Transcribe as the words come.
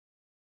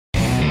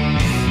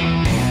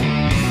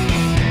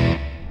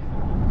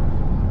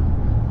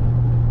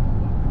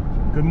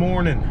Good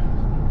morning.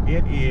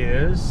 It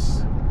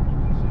is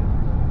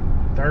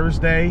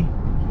Thursday,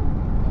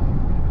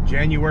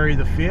 January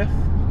the 5th,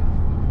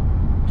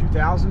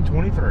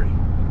 2023.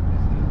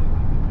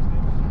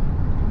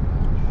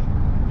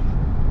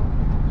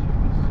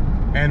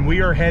 And we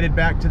are headed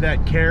back to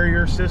that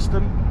carrier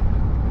system.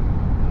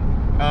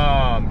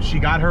 She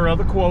got her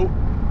other quote,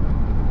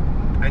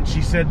 and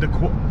she said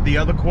the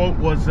other quote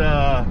was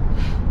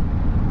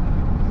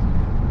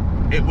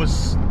it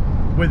was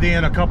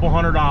within a couple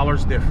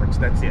 $100 difference.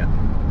 That's it.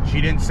 She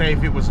didn't say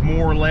if it was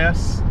more or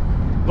less,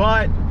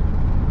 but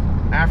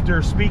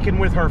after speaking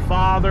with her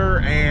father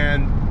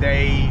and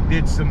they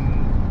did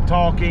some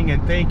talking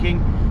and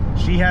thinking,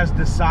 she has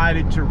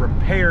decided to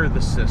repair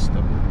the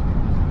system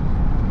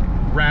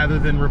rather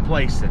than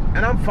replace it,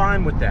 and I'm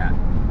fine with that.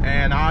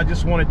 And I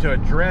just wanted to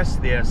address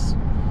this.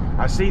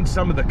 I've seen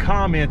some of the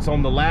comments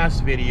on the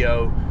last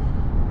video.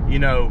 You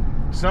know,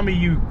 some of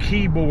you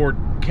keyboard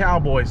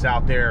cowboys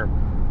out there,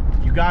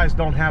 you guys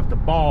don't have the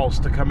balls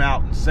to come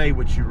out and say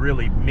what you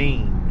really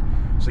mean.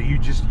 So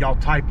y'all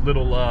type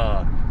little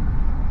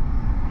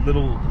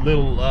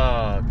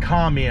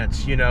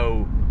comments, you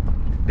know,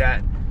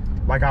 that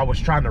like I was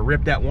trying to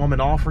rip that woman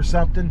off or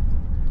something.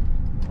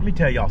 Let me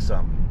tell y'all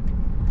something.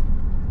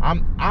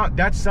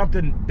 That's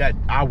something that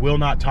I will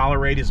not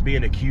tolerate, is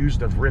being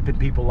accused of ripping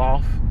people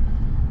off.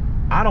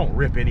 I don't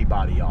rip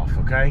anybody off,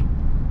 okay?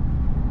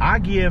 I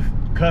give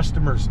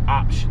customers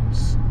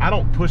options. I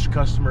don't push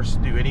customers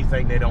to do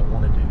anything they don't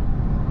want to do.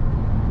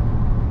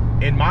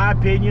 In my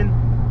opinion,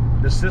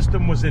 the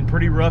system was in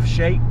pretty rough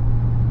shape,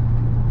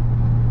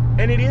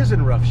 and it is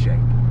in rough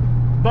shape,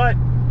 but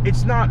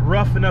it's not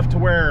rough enough to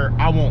where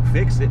I won't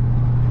fix it.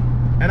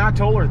 And I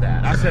told her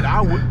that. I said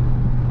I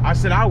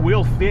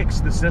will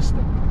fix the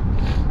system.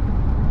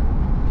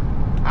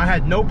 I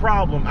have no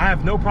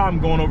problem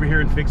going over here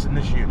and fixing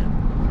this unit.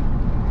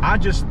 I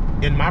just,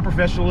 in my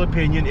professional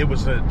opinion, it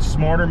was a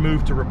smarter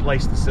move to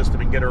replace the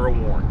system and get her a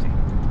warranty.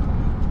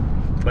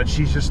 But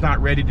she's just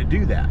not ready to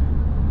do that.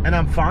 And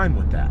I'm fine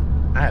with that.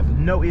 I have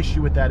no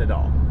issue with that at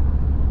all.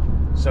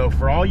 So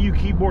for all you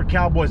keyboard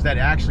cowboys that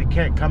actually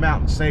can't come out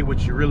and say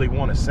what you really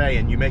want to say,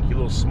 and you make your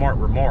little smart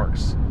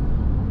remarks,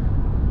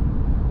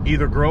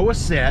 either grow a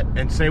set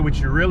and say what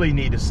you really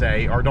need to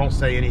say, or don't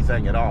say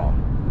anything at all.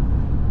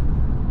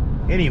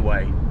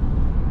 Anyway,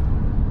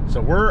 so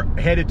we're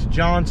headed to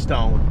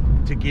Johnstone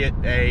to get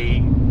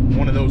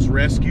one of those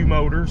rescue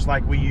motors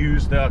like we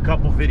used a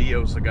couple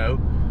videos ago.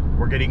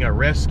 We're getting a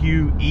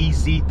rescue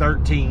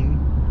X13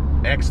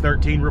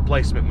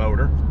 replacement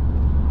motor,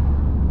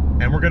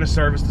 and we're going to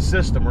service the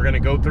system. We're going to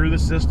go through the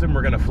system.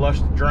 We're going to flush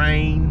the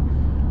drain.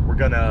 We're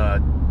going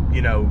to,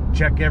 you know,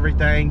 check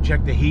everything,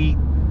 check the heat,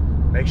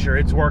 make sure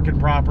it's working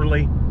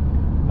properly.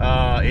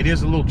 It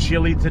is a little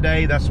chilly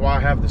today. That's why I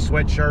have the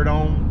sweatshirt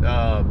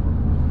on.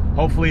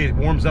 Hopefully it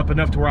warms up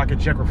enough to where I can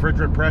check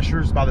refrigerant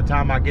pressures by the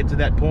time I get to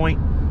that point.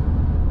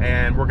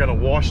 And we're going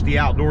to wash the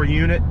outdoor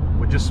unit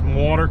with just some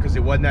water because it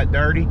wasn't that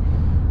dirty.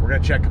 We're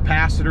going to check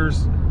capacitor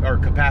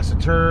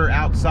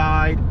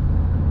outside,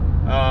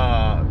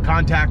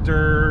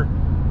 contactor,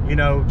 you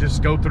know,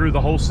 just go through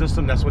the whole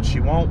system. That's what she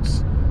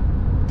wants.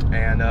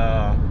 And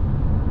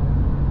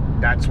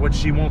that's what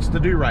she wants to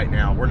do right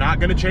now. We're not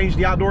going to change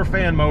the outdoor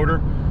fan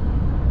motor.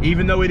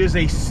 Even though it is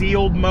a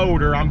sealed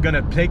motor, I'm going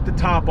to take the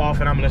top off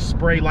and I'm going to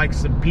spray like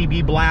some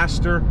PB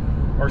Blaster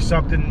or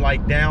something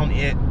like down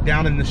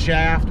in the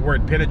shaft where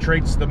it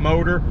penetrates the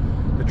motor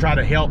to try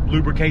to help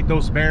lubricate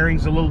those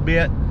bearings a little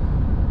bit.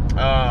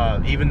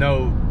 Even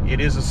though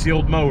it is a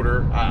sealed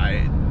motor,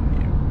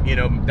 you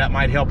know, that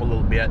might help a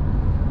little bit.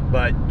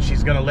 But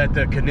she's going to let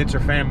the condenser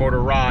fan motor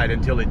ride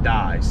until it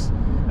dies.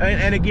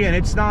 And again,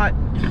 it's not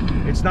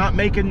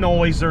making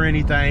noise or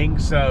anything,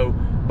 so,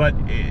 but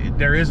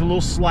there is a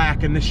little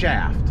slack in the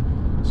shaft.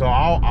 So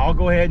I'll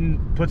go ahead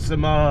and put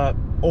some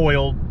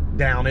oil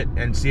down it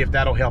and see if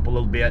that'll help a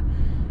little bit.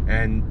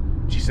 And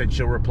she said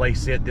she'll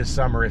replace it this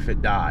summer if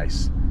it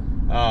dies.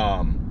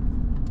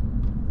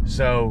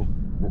 So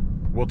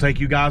we'll take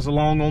you guys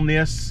along on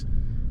this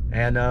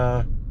and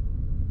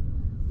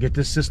get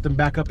this system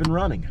back up and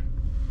running.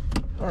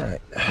 All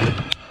right,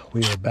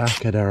 we are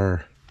back at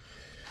our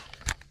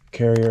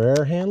carrier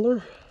air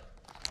handler.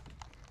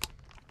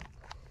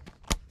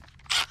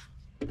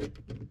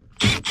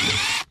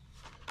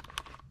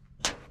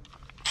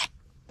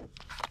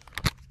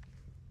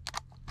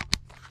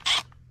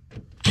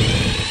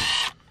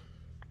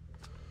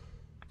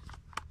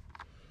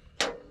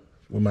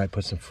 We might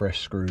put some fresh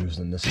screws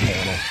in this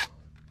panel.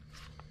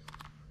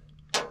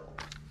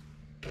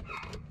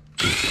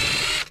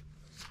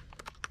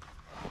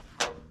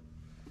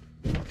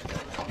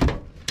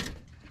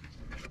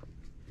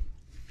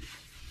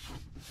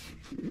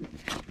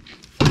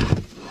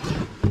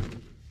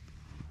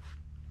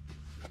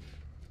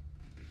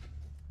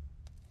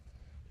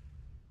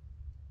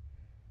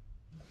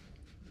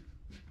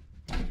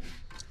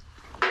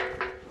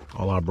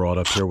 All I brought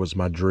up here was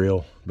my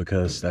drill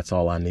because that's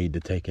all I need to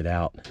take it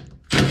out.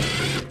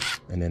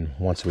 And then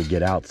once we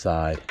get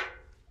outside,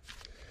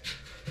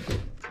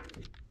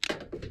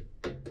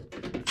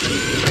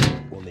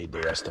 we'll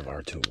need the rest of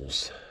our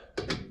tools.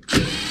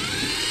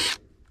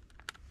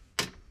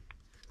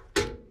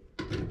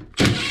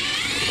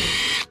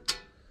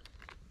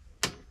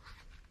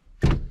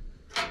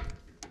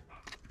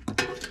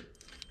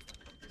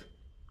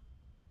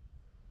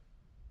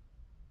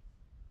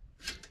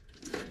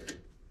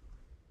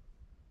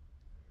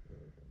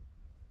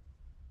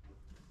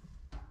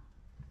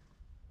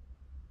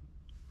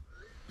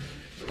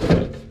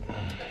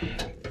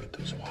 Get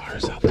those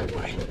wires out the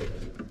way.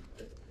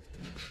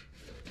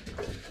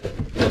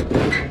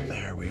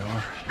 There we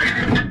are.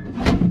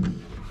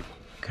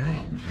 Okay,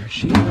 there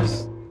she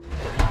is.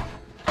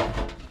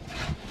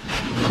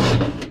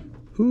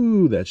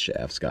 Ooh, that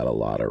shaft's got a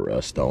lot of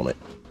rust on it,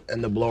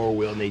 and the blower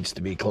wheel needs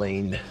to be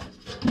cleaned.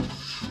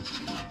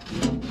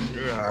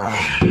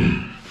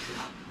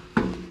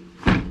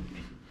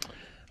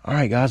 All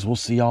right, guys, we'll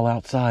see y'all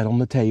outside on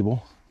the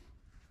table.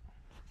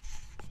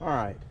 All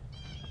right.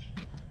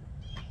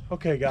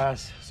 Okay,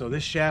 guys, so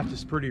this shaft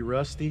is pretty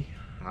rusty.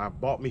 I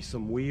bought me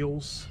some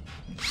wheels.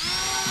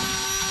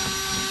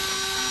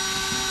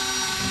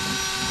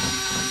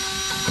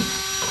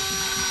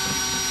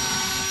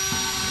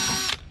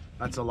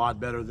 That's a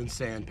lot better than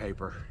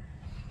sandpaper.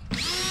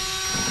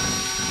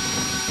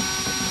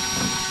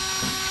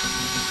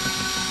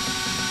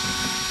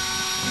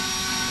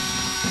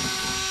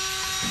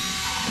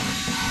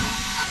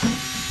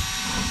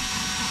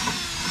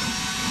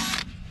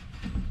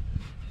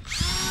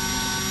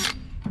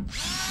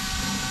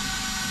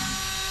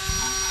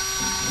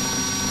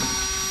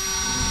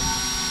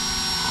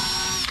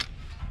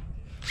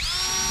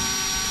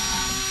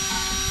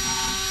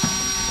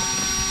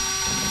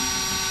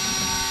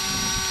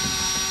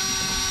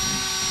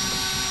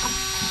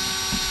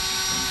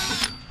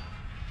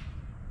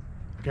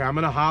 Okay, I'm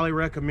gonna highly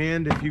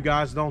recommend, if you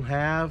guys don't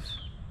have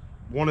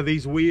one of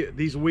these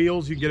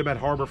wheels, you can get them at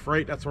Harbor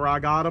Freight. That's where I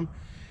got them.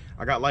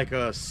 I got like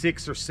a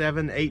 6 or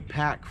 7, 8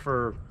 pack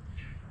for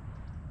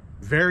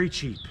very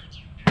cheap,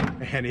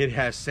 and it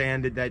has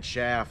sanded that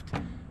shaft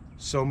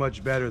so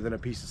much better than a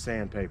piece of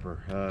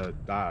sandpaper.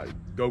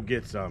 Go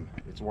get some,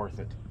 it's worth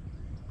it.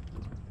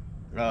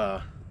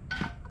 I'm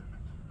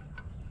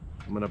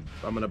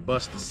gonna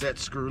bust the set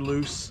screw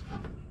loose.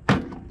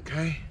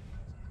 Okay.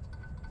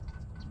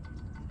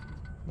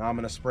 Now I'm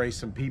gonna spray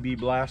some PB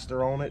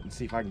Blaster on it and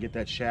see if I can get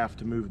that shaft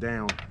to move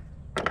down.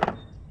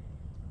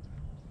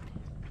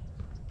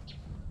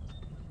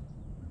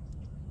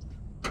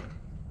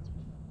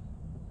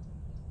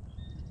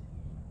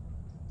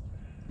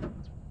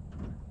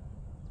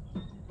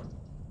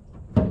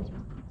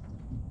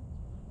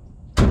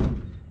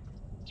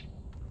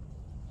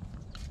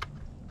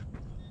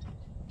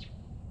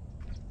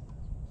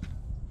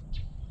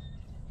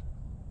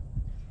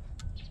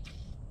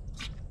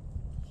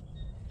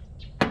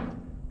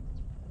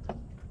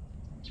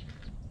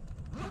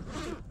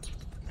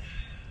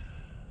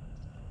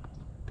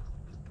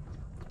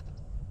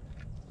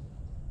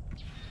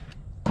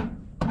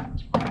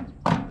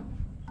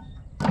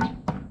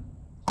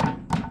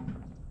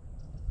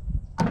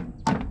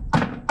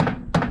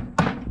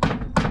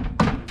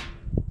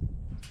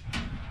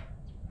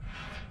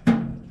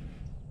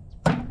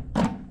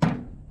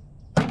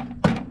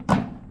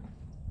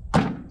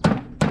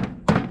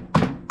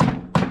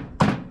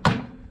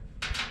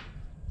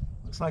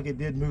 Like it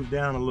did move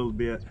down a little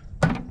bit.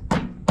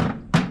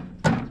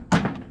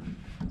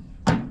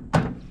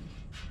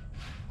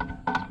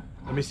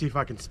 Let me see if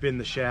I can spin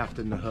the shaft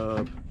in the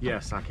hub.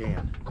 Yes, I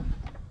can.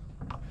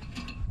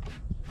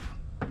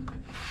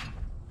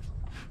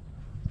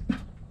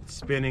 It's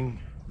spinning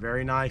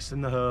very nice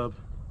in the hub.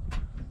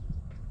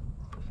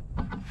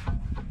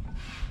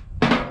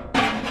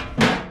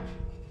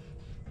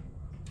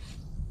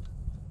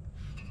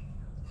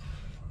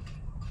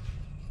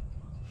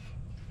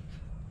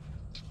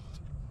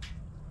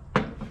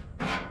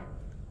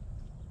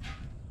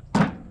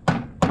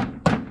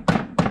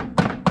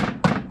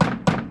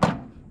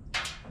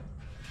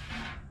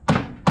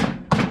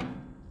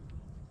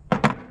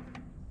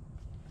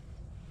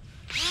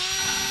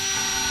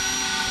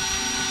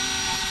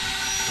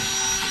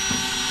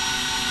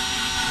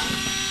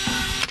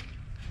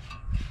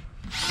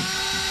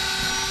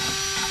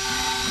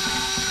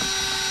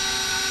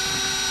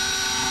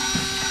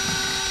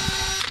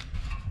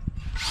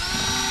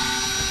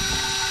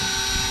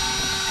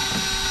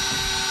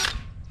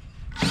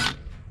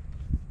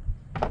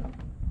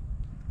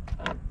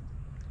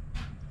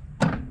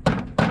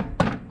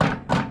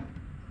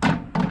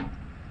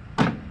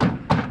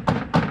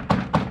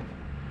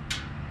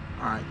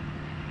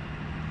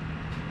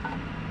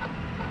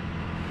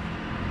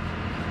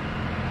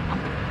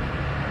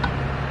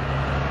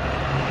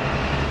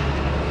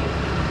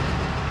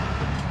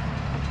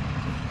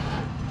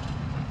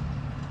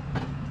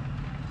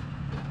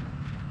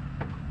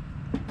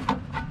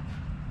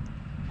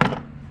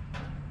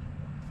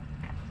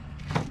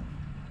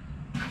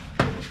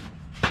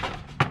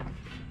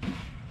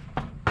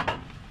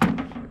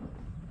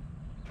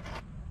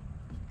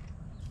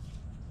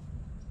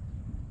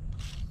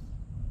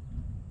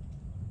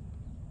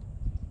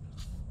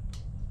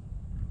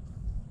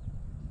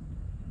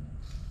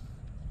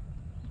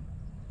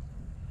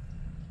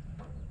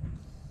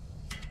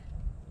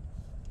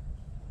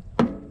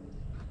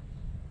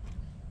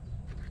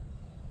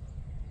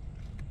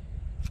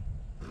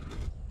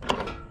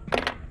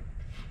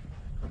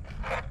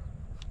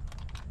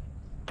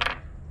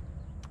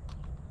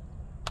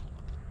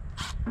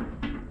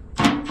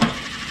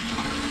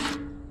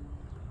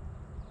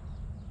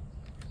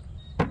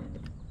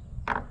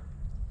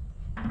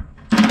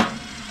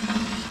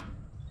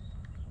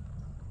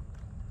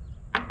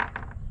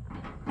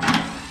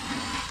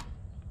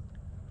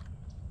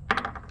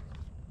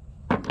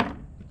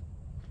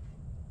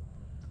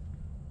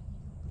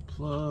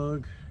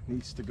 plug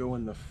needs to go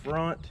in the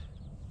front.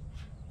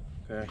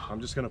 Okay,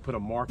 I'm just gonna put a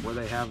mark where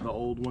they have the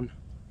old one.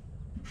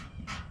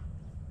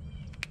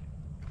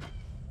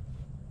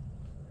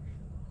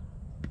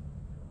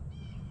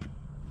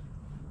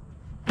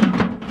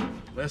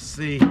 Let's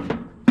see.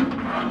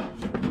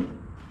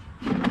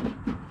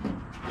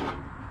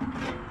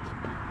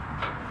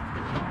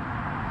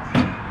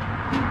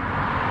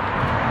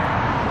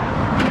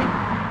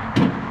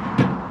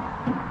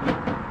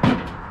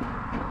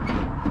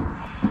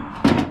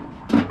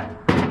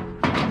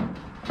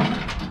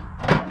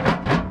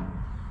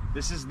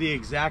 This is the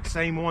exact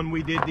same one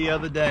we did the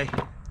other day.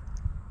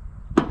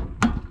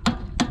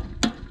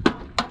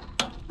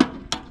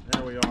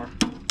 There we are.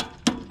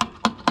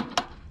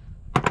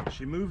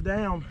 She moved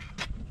down.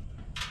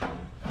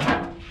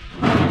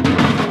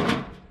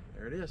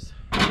 There it is.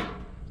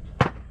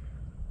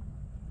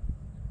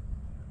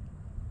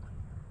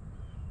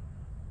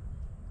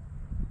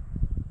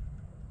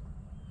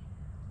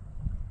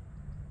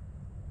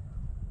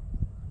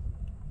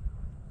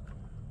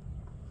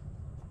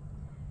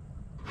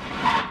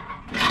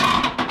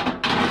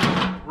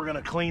 We're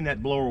gonna clean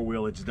that blower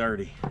wheel, it's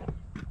dirty.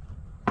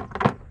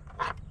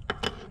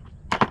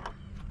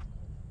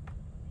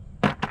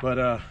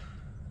 But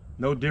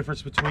no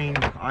difference between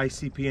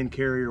ICP and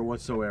carrier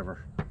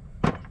whatsoever.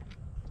 I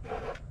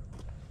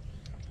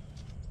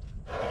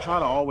try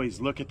to always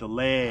look at the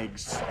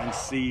legs and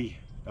see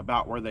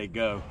about where they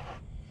go.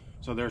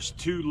 So there's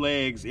 2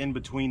 legs in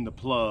between the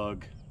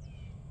plug.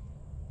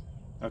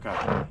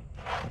 Okay.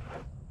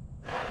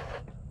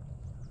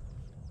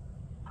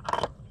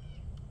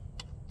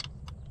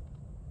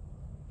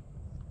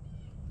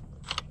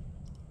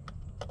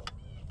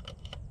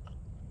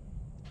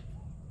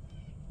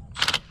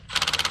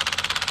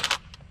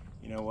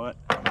 You know what?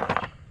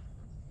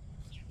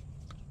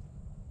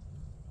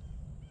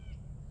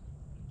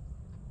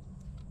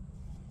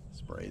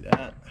 Spray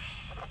that.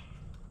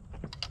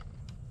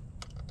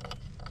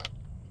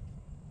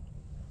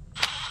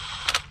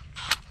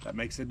 That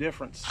makes a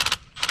difference.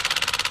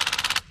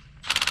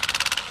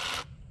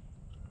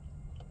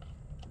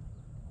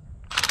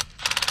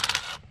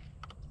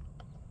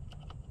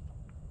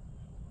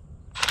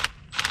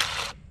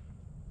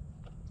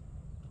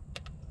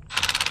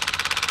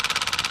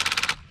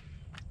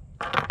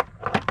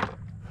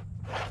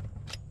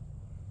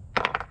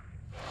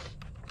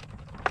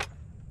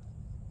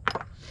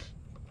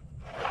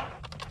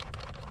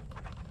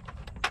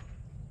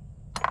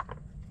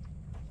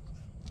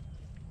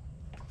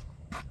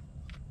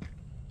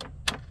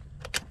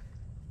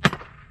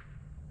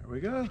 There we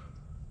go.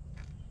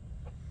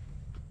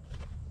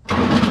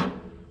 I'm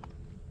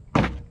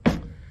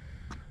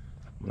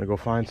gonna go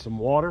find some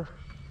water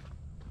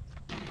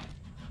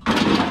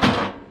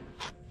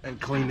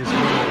and clean this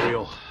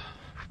wheel.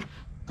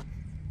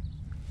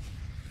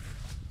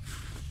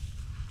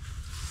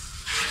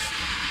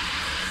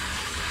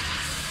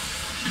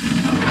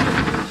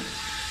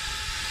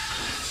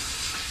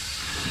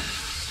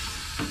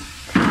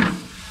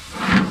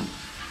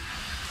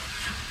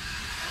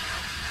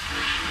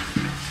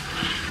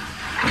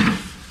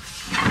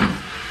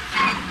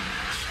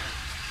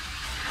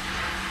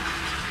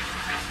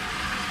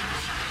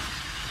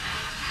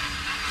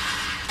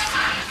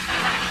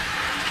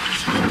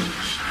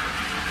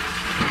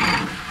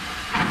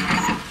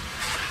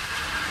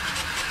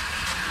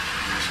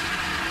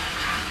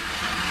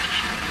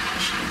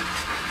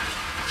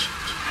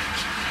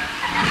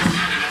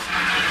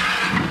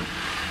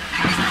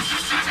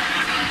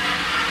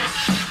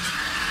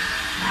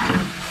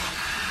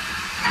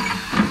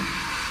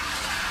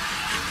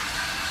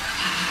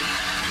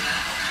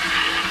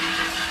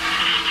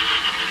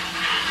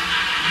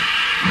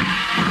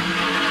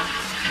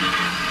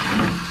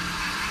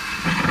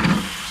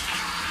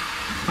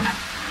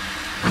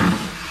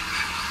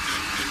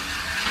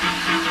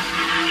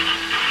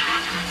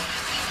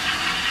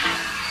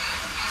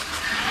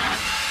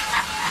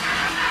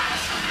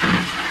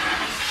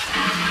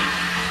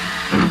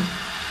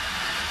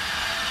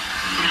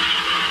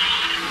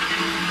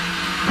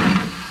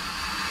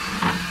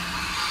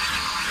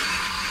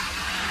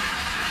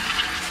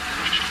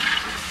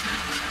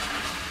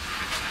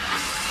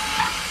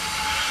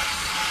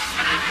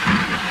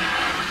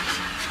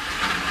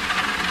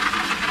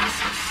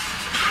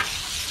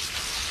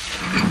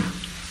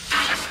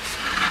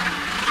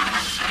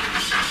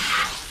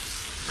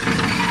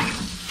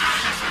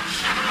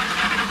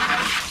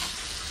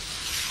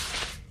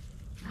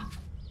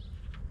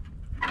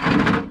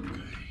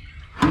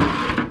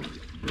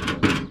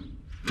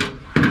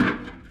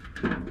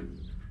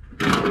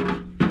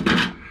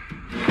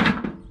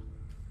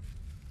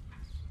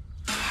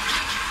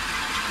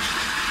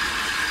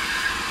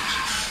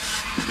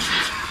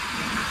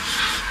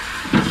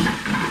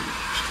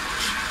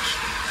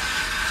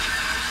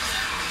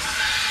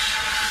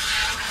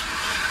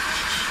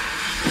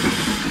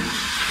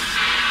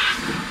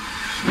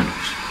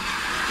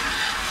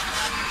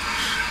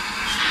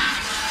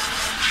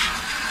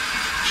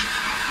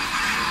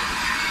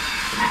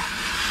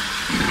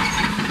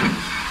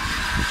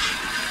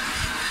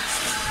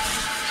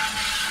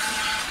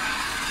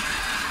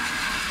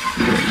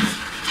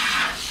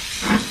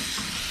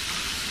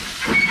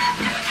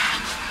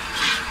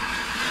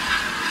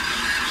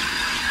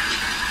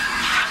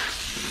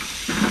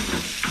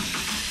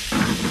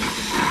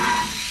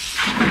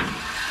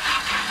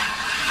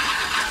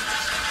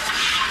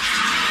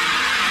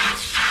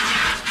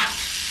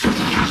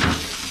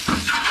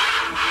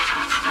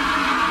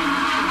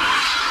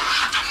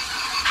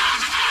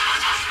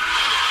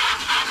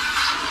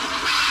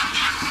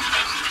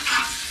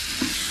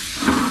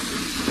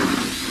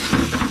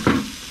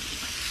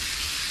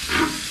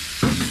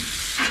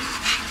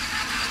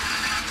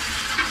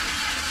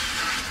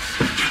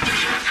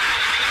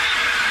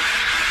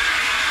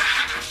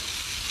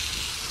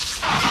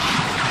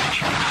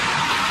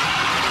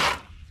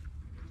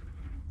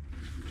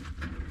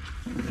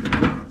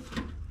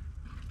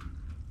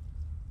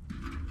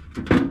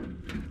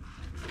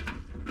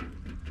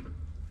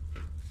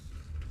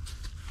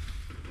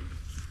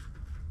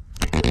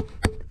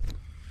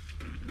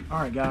 All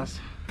right, guys.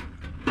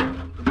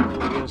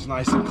 The wheel's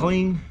nice and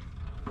clean.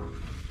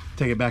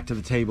 Take it back to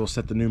the table,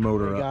 set the new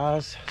motor up.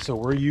 Guys, so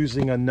we're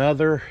using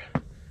another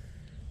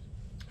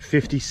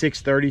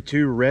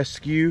 5632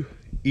 Rescue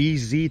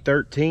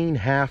EZ13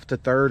 half to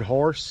third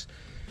horse.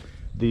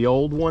 The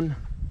old one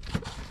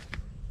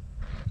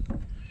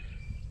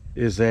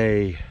is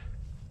a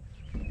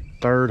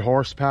third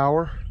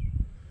horsepower.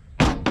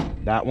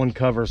 That one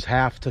covers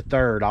half to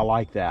third. I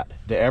like that.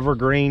 The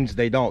Evergreens,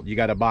 they don't. You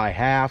got to buy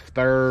half,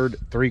 third,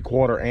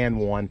 3/4, and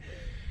 1.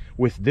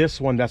 With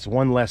this one, that's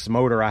one less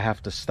motor I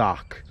have to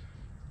stock.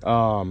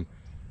 I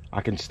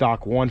can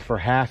stock one for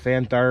half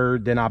and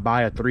third, then I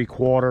buy a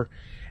 3/4,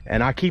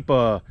 and I keep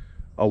a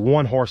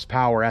 1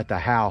 horsepower at the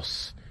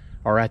house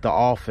or at the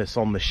office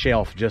on the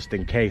shelf just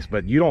in case,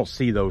 but you don't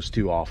see those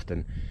too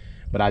often.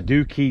 But I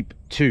do keep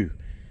 2.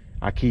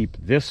 I keep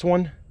this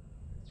one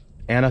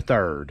and a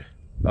third.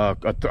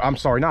 I'm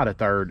sorry, not a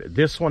third.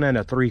 This one and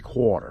a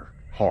 3/4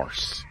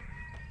 horse.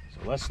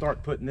 So let's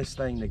start putting this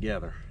thing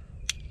together.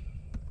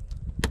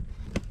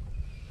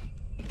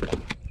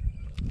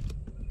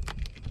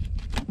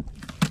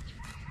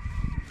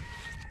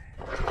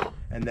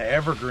 And the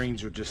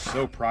Evergreens are just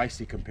so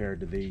pricey compared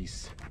to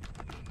these.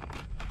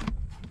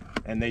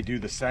 And they do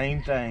the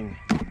same thing.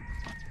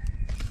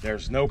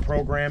 There's no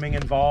programming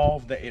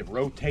involved. It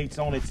rotates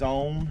on its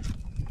own.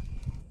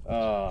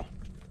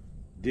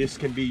 This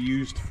can be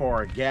used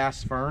for a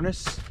gas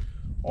furnace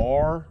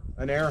or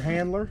an air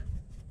handler.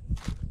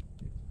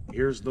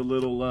 Here's the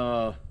little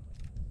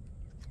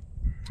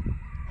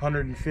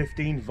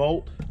 115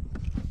 volt.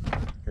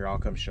 Here, I'll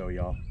come show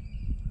y'all.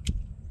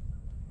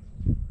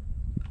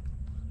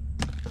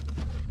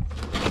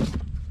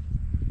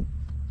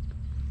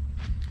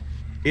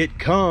 It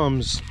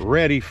comes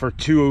ready for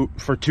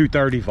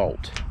 230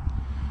 volt.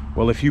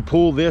 Well, if you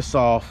pull this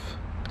off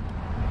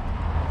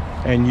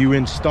and you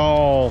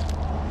install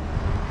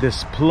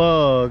this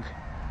plug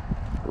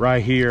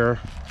right here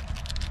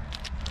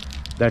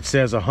that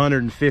says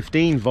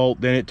 115 volt,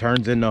 then it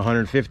turns into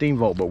 115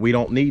 volt, but we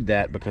don't need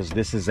that because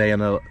this is an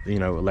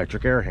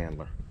electric air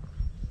handler.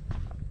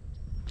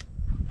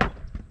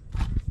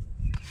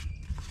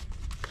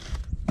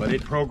 But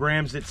it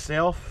programs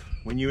itself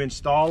when you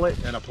install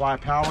it and apply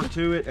power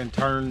to it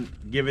and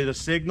give it a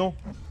signal.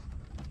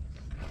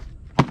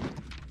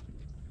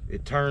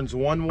 It turns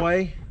one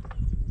way,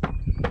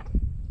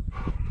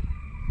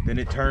 then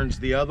it turns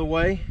the other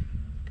way,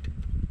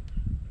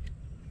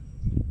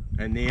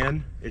 and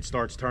then it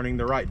starts turning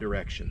the right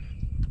direction.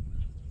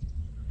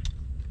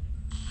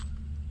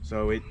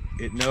 So it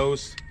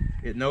knows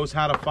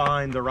how to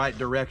find the right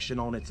direction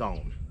on its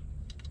own.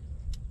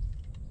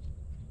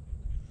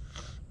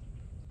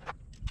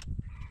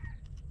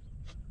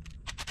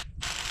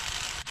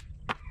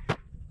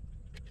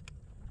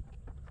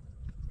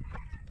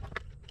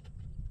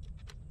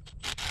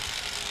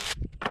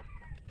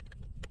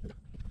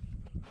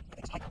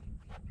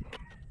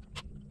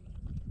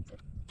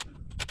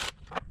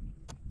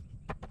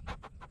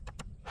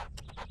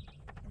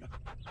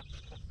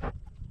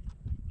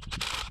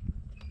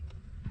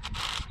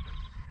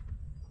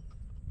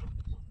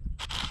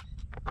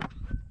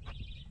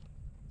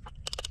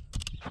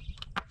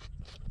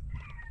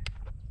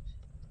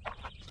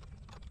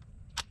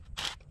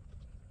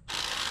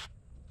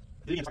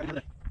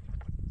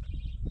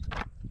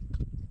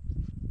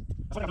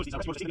 That's why I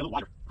put these a little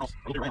wider across, a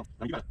little bit around.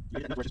 Now you got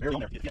that nut where it's barely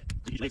on there. Yeah,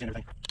 so you lays in and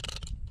everything.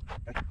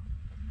 Okay.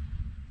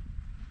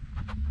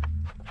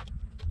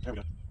 There we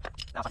go.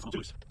 Now it's like a little too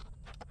loose.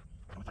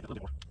 I'm gonna tighten it a little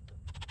bit more.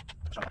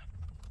 Let's try that.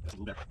 That's a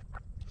little better.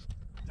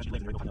 That's your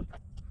legs in there, go find out.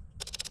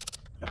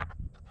 Yeah.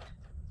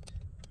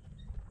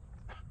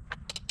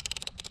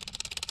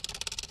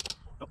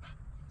 Oh.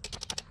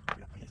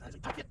 Yeah, that's a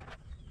tight fit.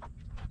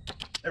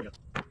 There we go.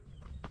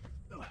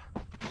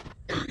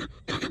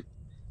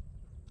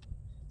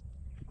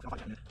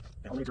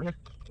 All the legs are in there. Where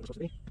it's supposed to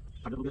be.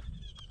 Tighten it a little bit.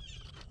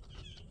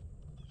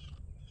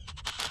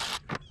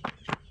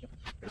 Yep.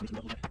 There's a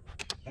little bit.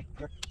 Okay,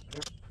 there.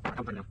 Alright, I'm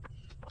tighten it down.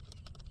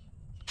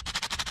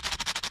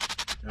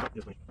 Now,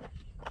 this way.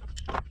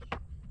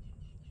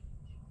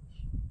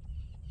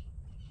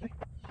 Okay,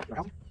 your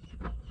housing.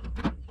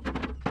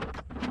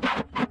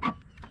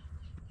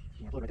 You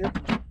want to plug it right there.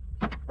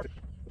 Perfect. The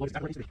plug is exactly where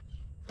it needs to be.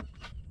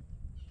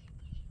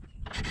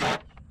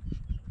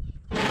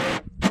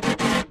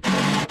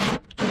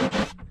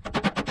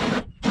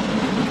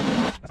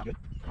 Good.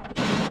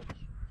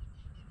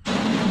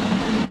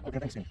 Okay,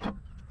 thanks, Sam.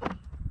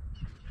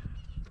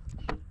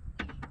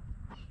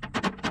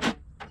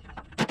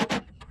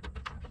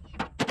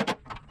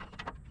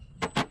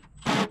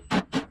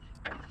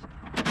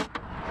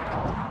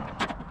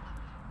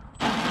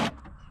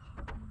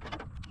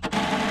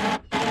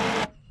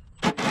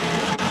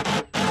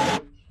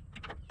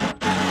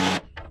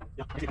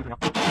 Yeah, I see it now.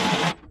 Okay,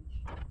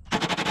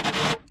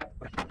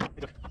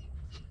 good.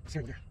 See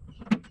right there.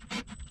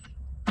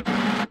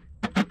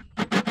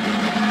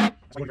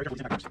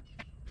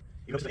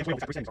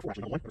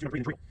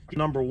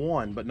 Number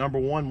one, but number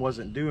one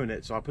wasn't doing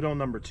it, so I put on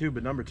number two,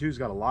 but number two's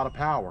got a lot of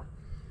power.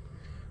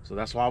 So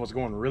that's why I was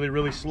going really,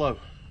 really slow.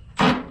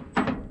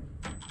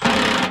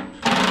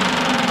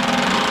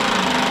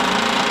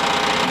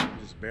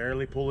 Just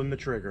barely pulling the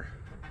trigger.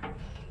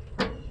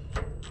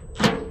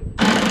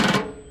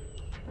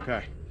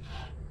 Okay.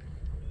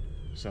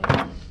 So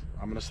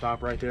I'm gonna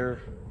stop right there.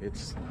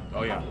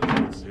 Oh yeah,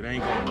 it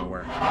ain't going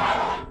nowhere.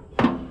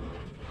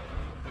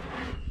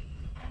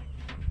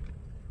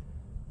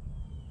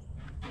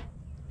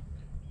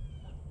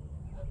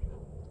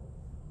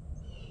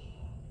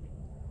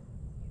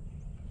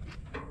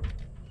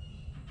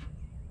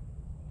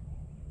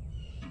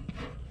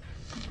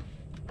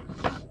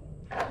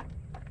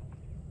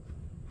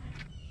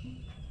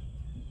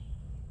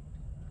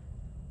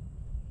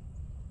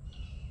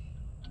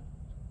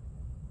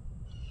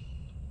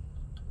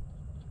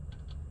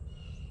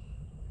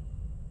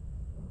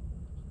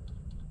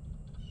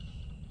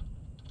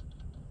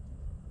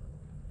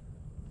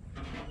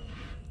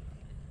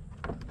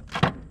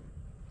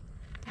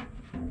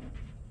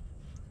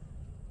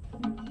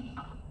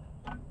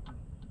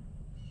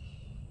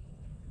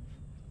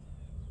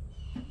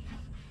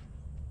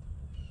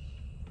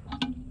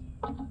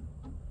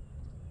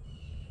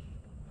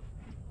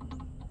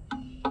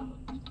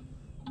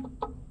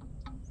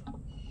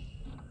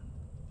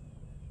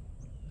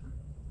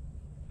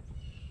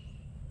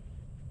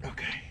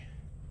 Okay.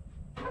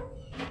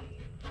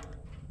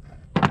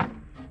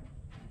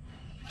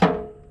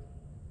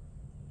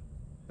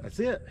 That's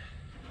it.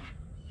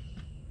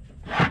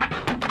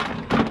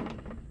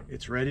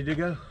 It's ready to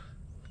go.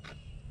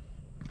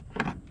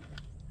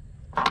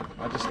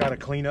 I just got to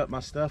clean up my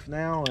stuff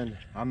now, and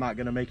I'm not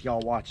going to make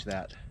y'all watch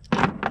that.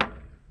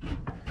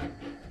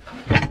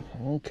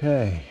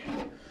 Okay.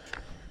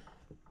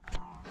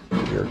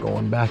 We're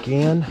going back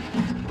in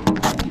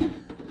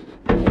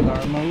with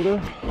our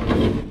motor.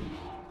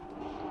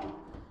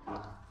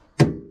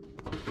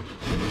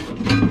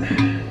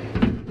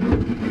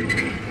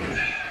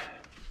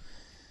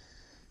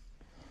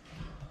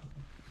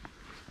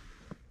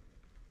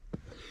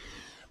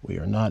 We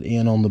are not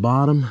in on the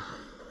bottom.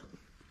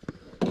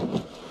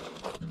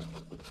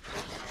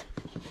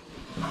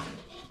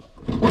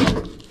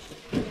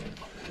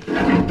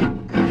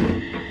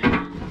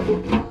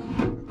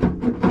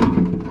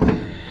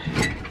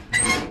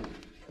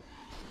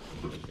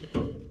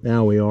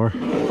 Now we are.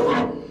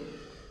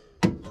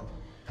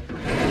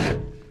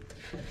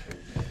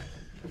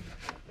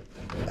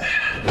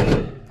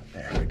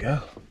 There we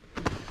go.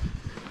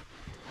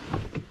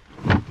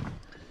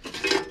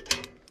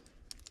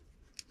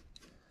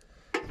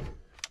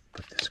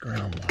 Put this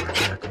ground wire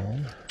back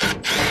on.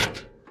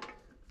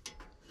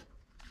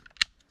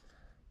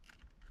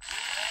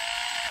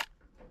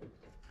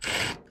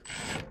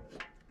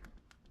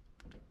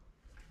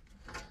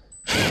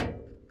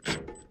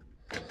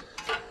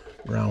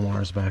 Ground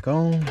wires back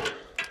on.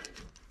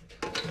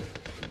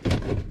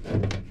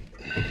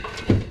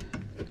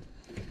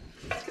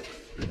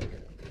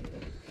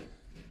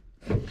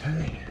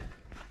 Okay.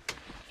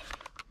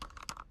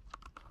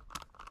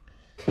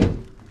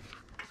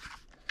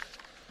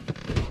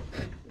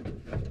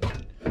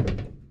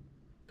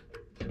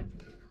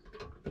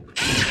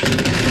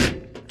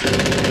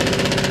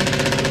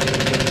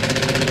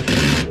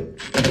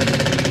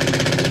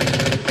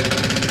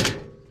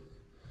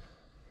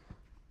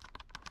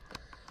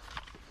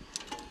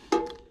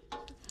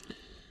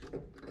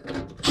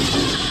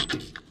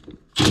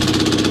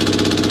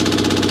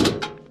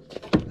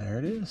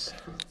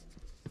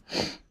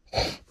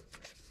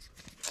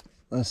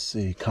 Let's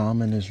see,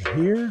 common is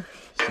here,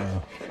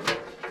 so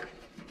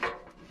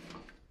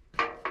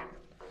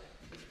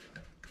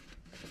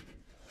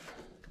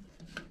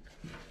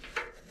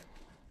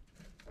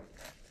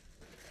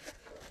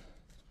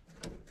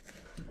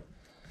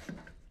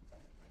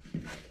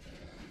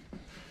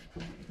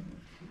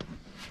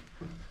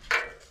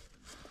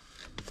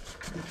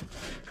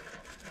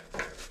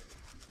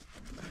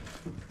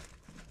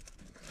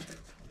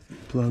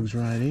plugs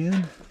right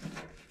in.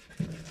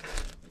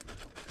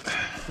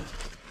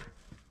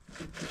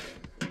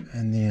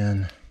 And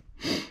then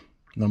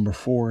number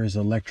 4 is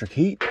electric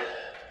heat.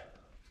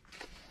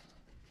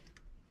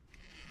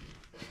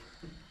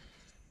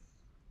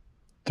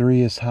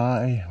 Three is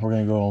high. We're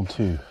going to go on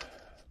 2.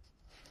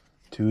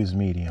 2 is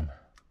medium.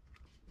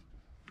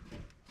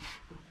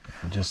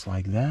 And just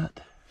like that.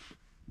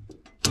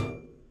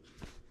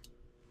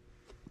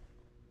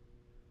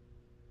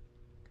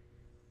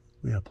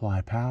 We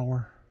apply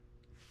power.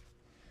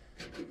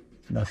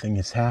 Nothing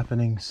is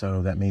happening,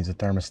 so that means the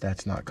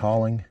thermostat's not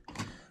calling.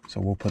 So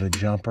we'll put a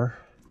jumper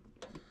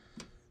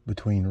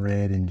between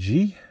red and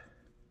G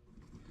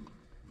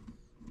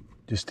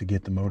just to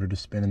get the motor to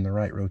spin in the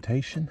right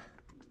rotation.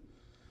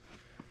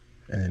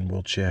 And then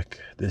we'll check.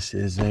 This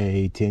is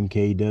a 10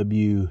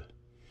 kW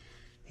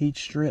heat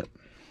strip.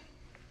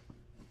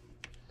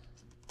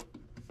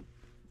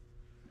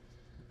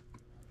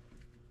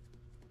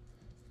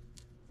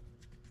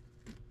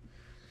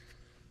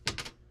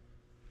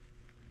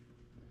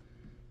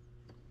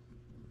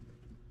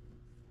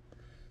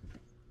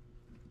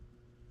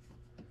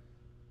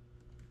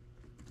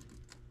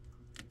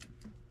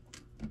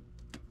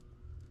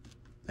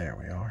 There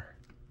we are.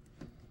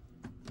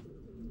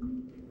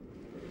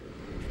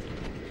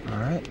 All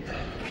right.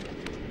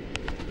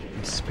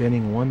 It's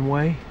spinning one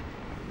way.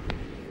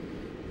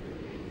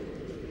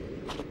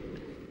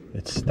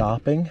 It's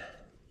stopping.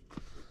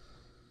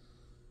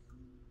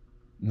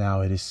 Now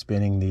it is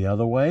spinning the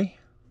other way.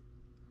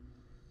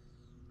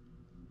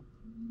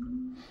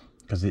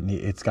 Because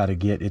it's got to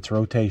get its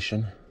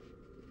rotation.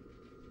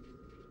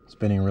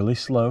 Spinning really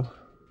slow.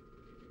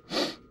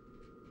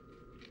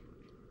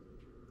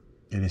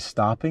 It is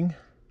stopping.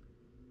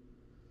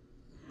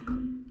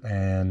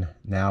 And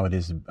now it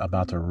is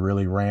about to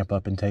really ramp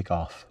up and take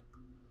off.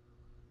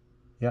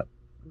 Yep,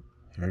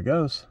 here it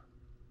goes.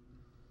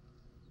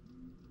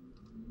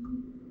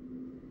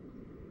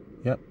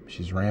 Yep,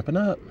 she's ramping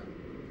up.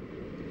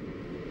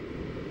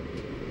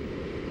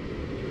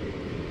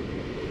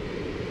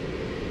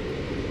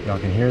 Y'all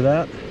can hear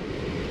that?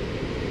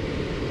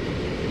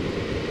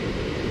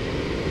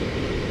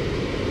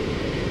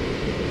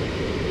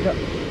 Yep,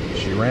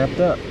 she ramped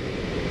up.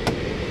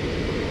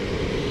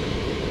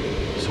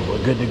 So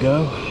we're good to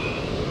go.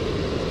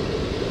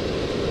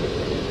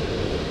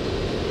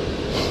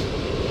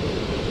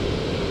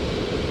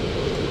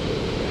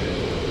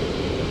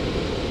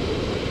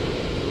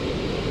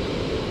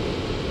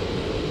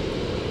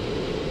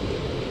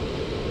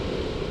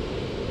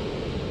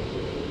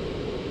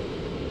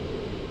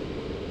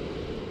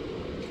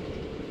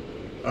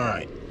 All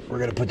right, we're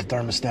gonna put the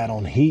thermostat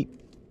on heat.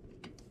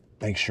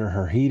 Make sure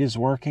her heat is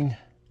working.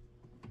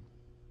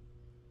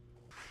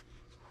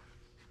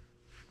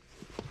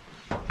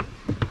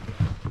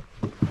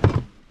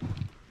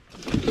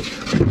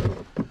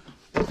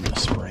 I'm gonna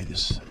spray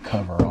this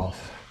cover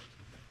off.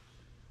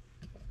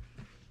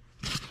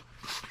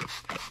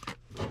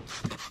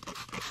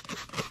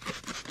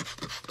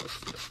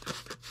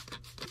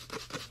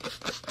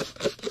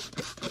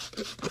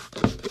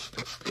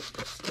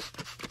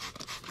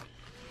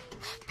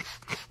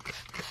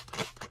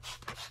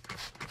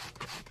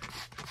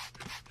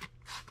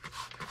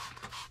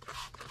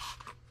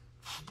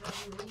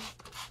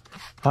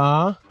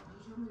 Huh?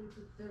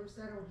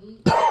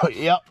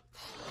 Yep.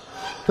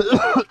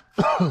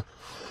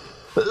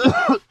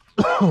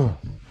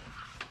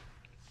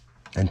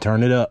 And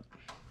turn it up.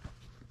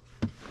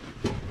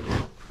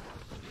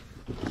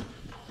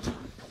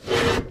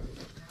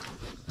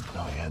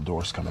 Oh yeah,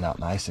 door's coming out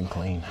nice and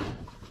clean.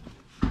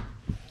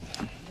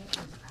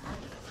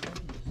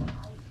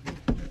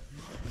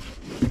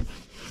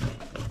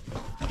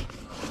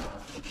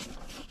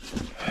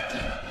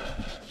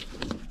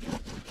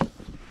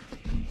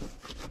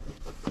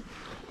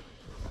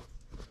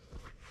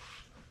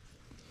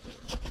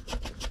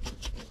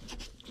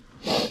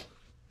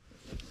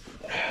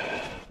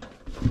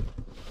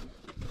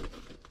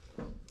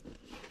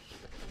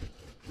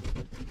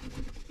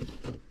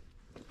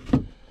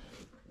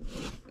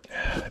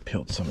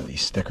 Peeled some of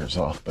these stickers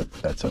off, but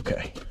that's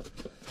okay.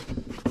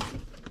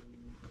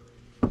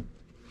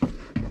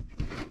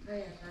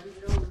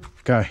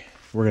 Okay,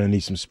 we're gonna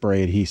need some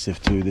spray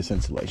adhesive too. This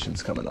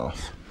insulation's coming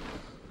off.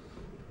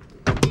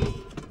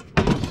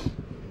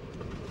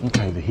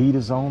 Okay, the heat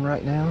is on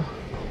right now.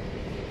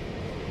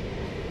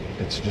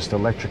 It's just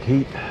electric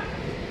heat.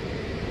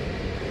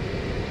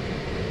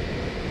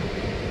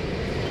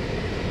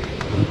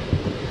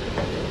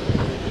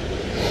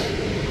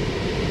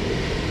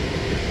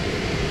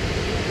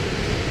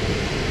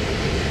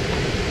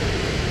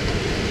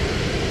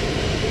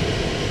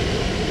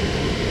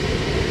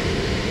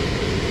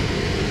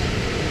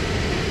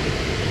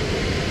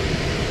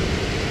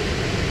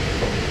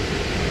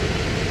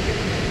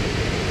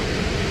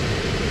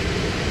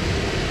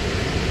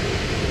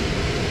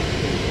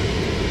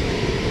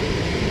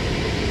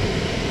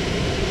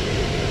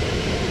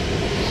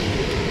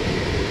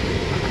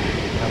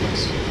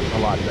 A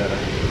lot better.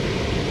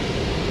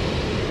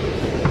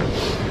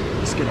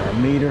 Let's get our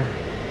meter.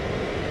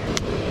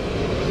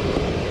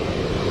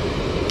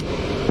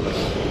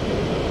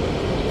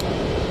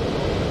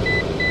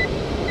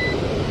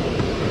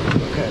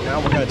 Okay,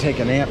 now we're going to take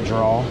an amp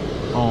draw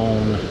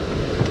on.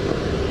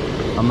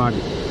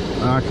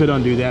 I could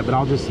undo that, but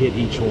I'll just hit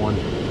each one.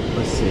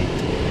 Let's see.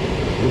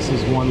 This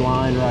is one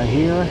line right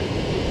here.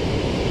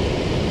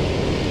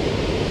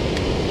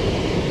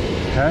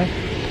 Okay.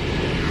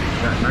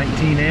 Got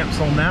 19 amps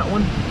on that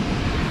one.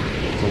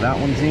 So that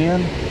one's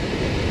in.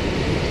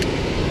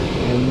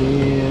 And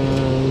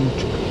then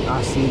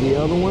I see the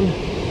other one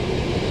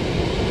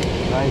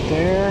right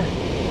there.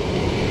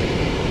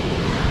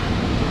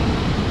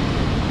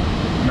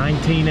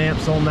 19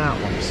 amps on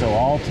that one. So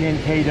all 10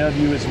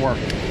 kW is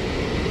working.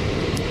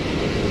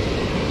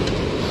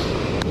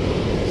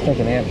 Let's take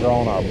an amp draw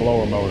on our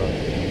blower motor.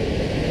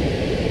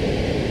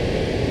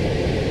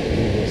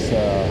 Use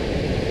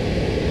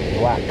this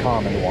black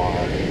common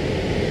wire.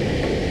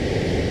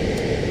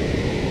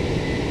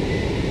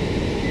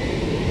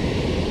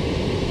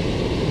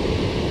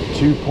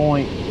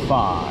 2.5.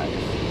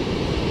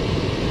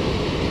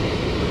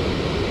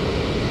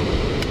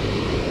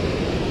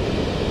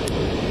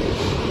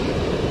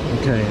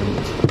 Okay,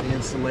 and the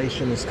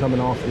insulation is coming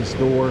off this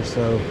door,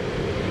 so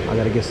I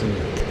gotta get some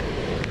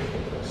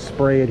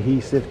spray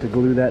adhesive to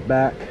glue that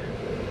back.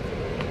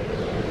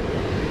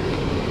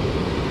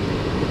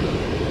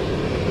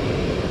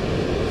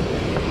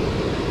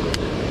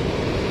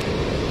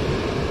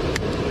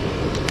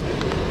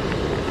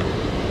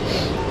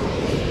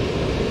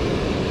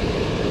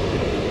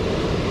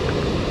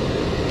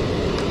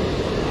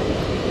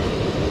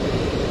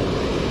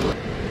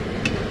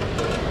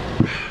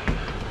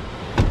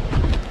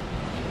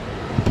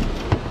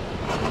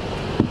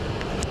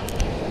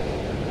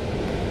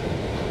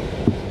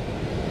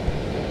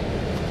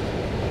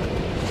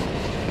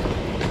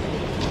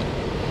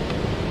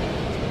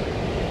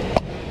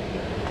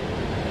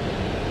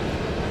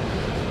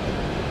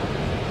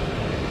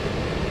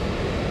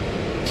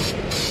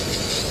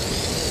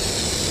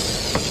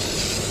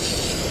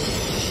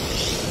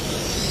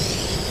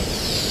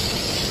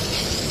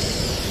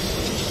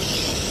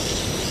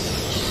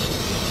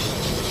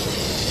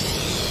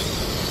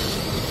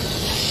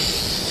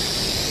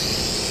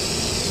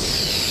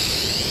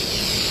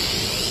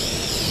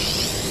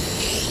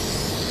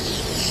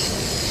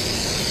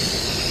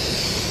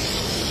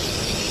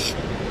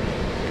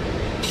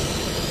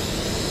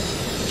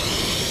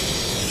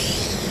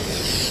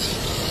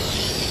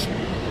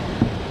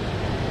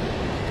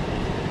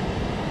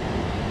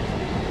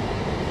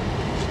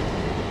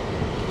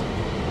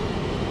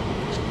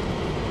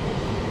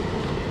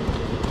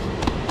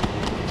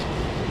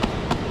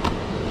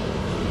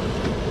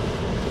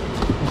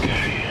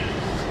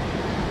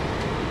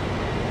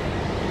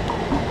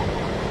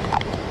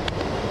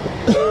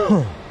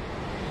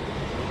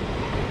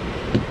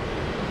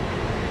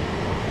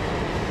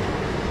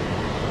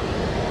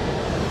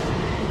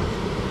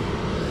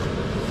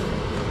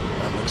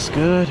 That looks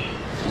good.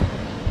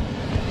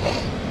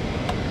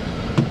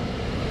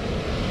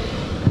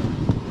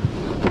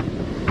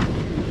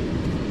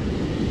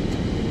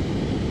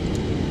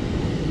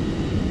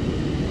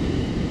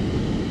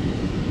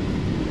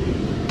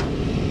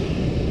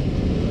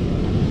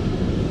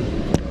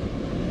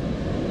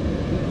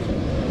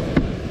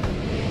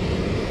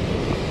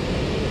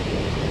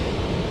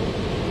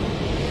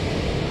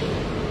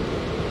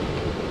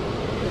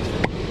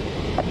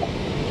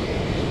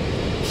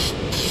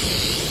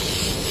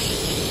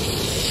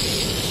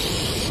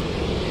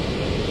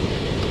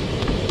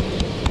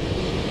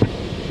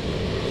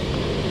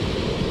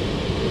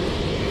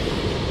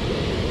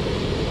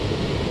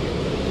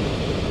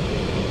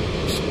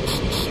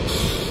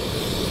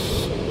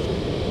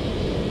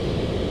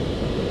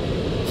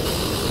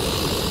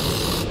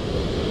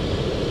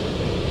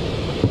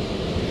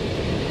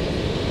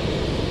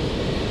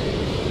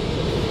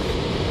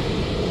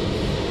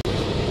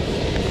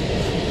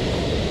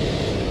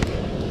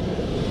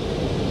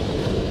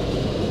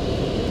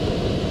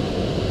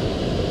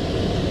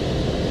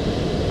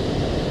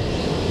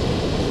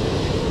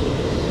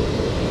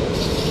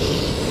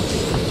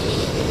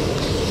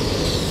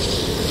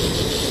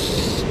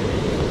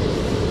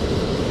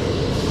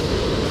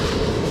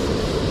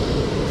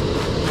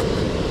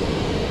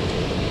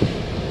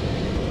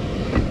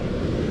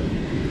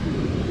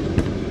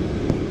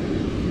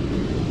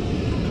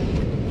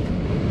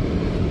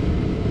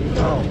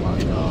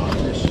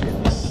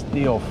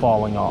 Steel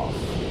falling off.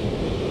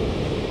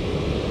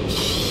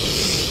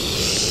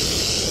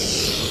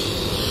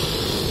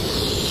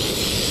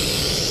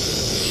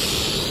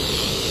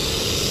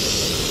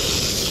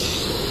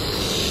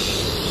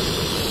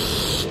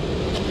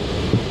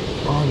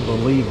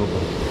 Unbelievable.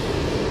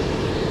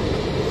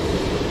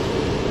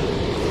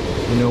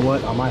 You know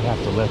what? I might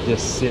have to let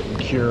this sit and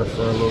cure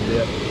for a little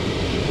bit.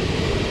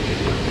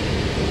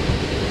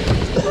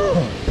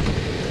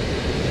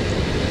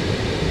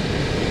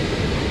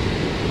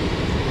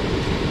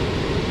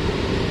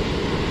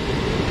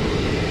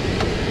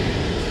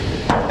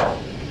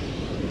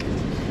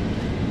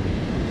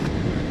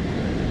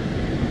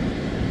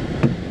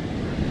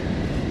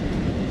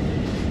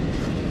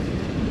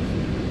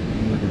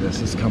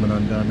 This is coming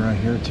undone right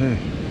here too.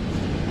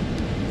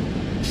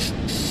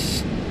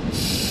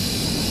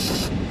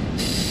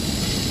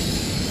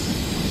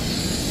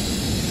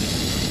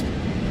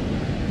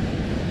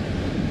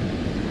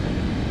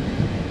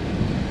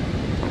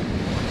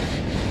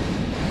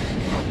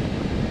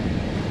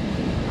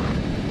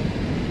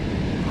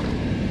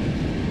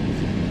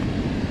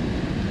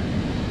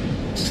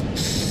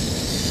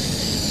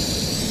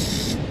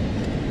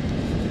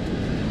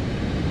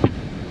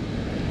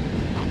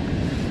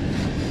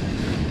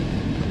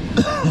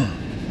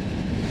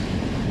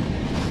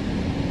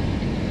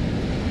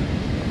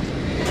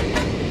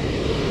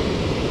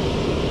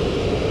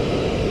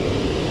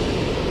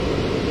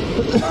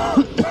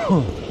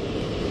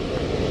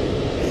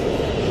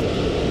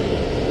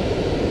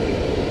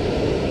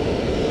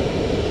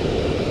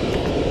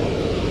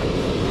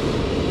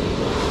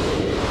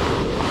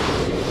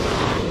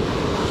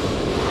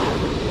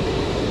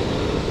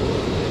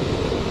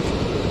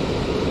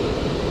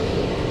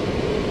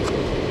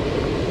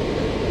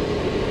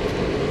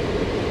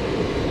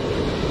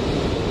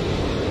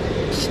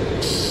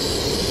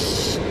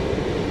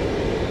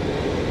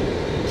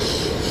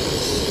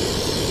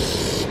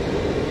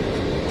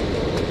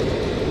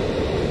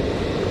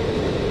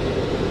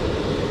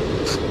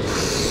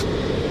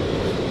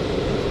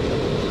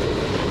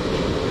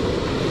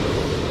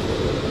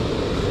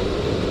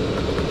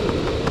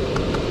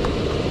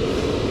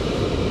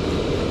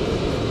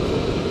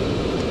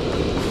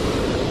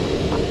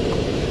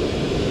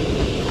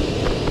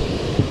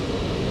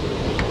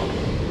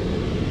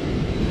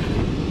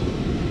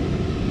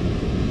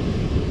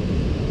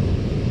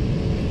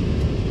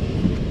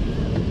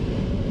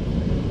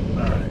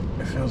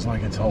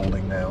 it's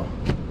holding now.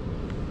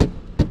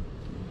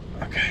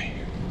 Okay.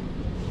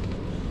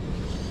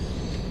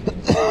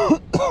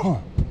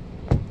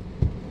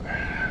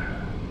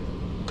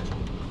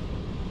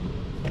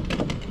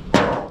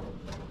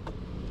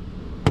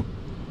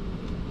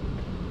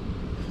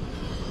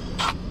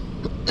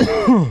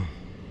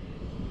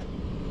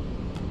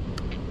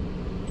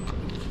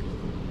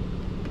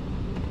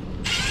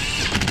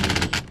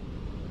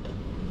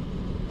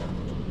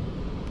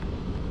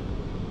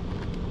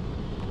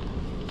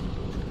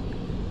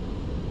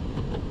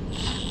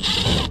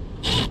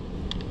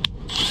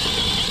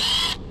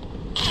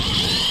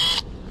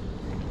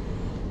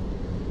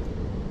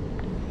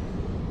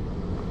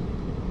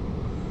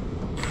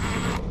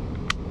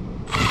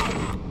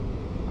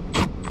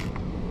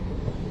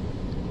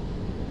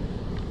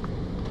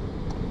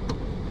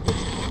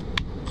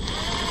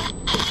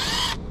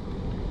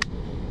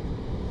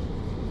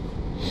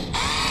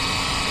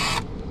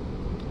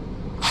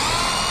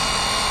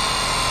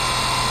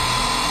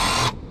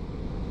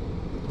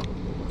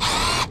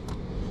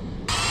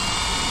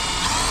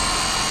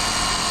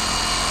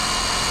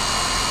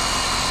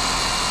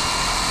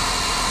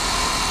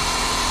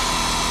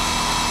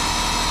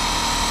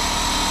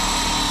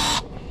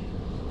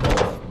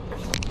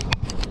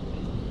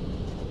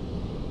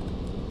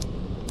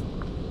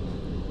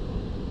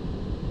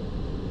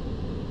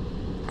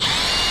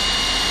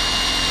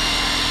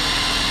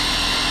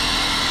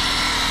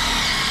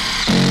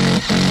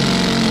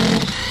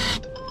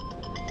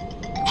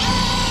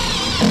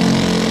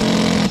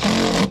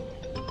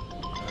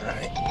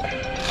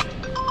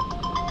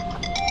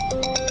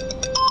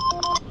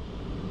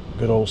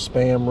 Good old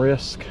spam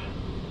risk.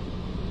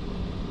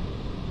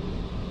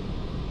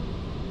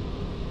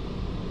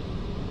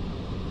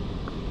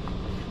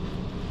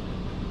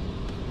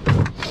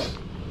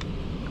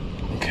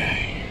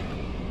 Okay.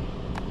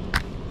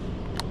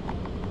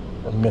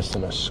 We're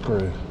missing a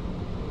screw.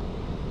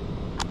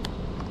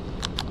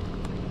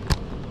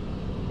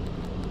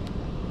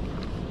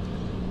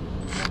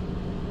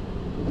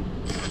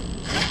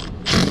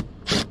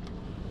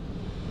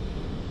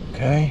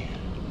 Okay.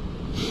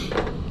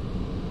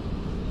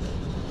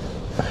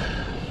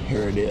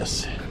 Here it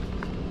is.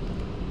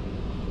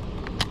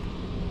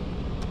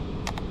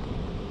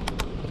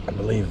 I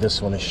believe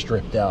this one is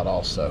stripped out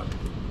also.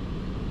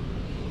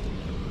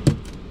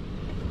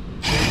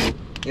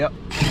 Yep.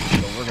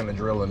 So we're going to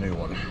drill a new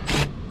one.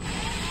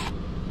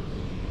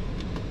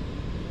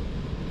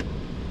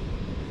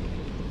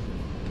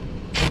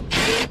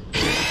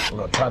 We're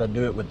going to try to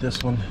do it with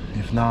this one.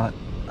 If not,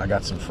 I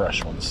got some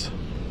fresh ones.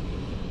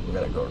 We're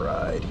going to go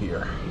right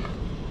here.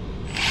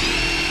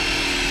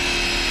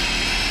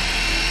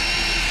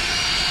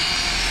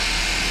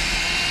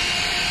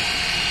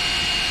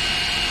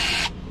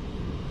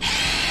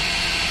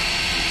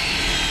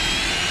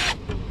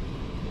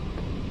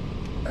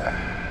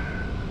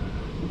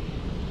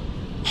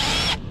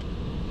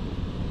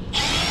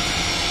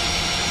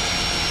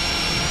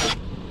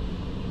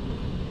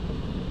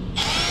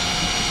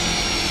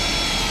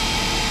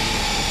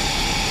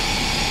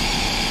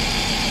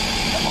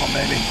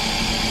 Baby.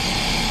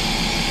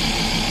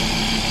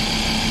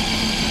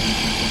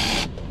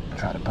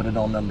 Try to put it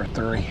on number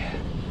 3.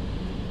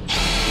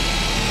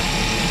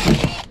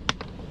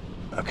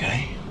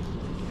 Okay.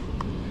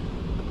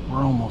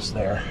 We're almost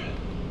there.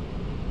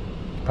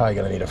 Probably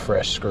gonna need a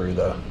fresh screw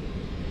though.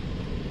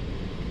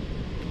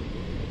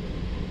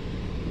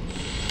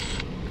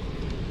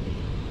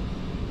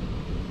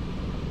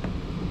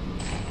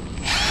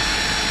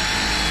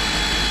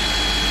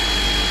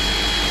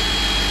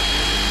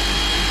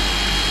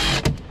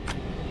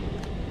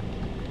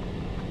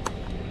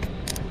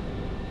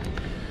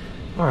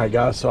 Alright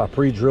guys, so I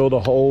pre-drilled a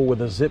hole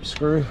with a zip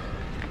screw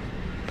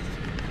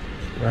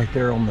right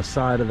there on the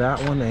side of that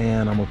one,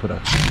 and I'm going to put a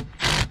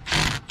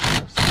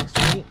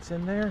 16th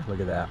in there. Look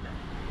at that.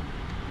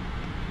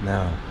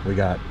 Now we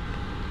got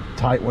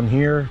tight one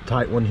here,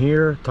 tight one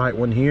here, tight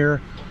one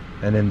here,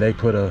 and then they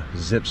put a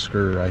zip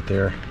screw right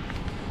there.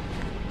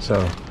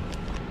 So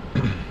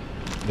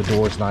the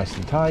door's nice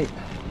and tight.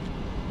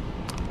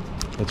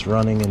 It's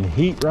running in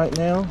heat right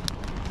now.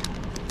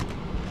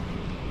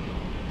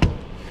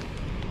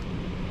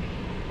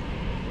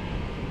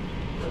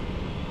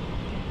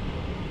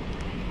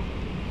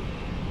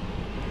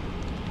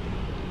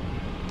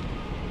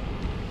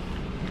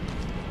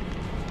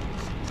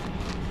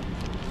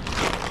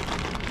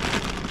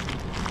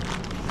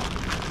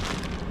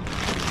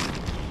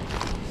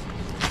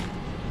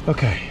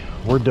 Okay,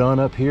 we're done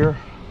up here.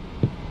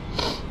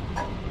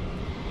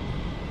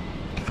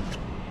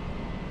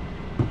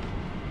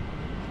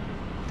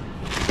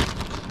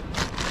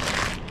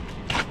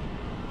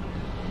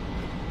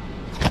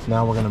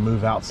 Now we're going to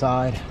move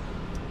outside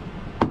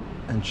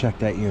and check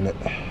that unit.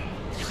 The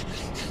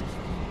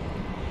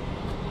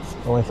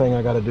only thing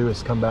I got to do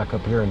is come back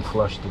up here and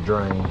flush the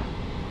drain.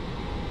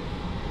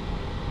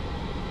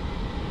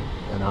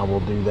 And I will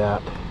do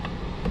that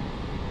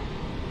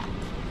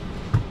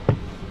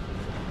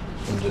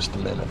in just a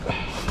minute.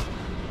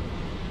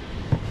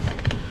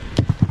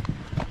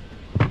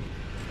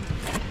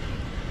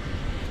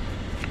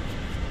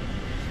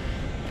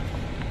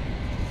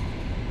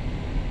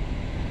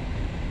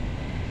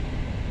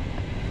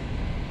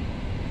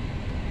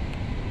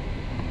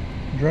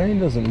 drain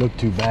doesn't look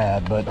too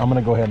bad, but I'm gonna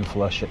go ahead and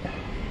flush it.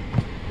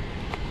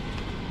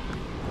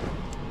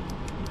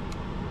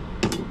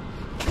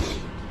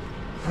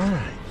 All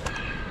right.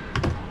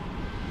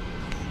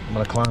 I'm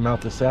gonna climb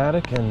out this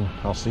attic and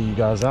I'll see you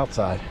guys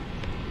outside.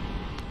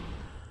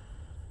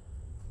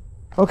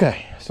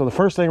 Okay, so the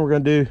first thing we're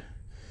gonna do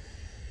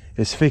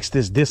is fix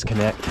this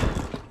disconnect.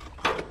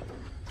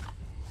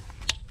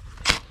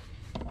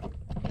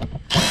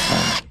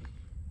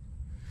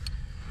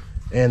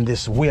 And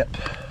this whip,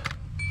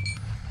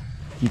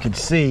 you can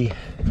see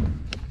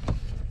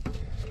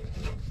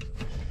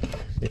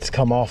it's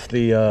come off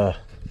the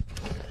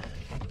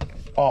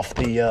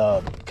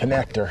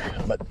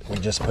connector, but we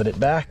just put it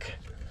back.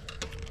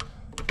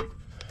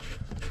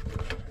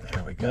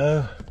 There we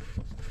go.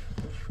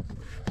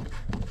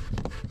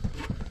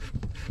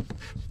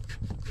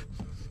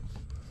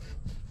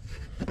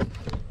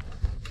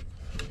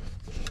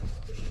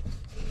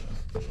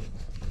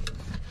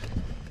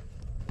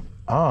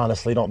 I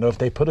honestly don't know if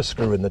they put a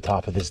screw in the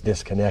top of this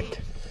disconnect.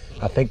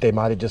 I think they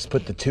might have just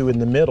put the two in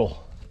the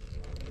middle.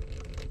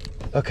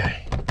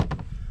 Okay.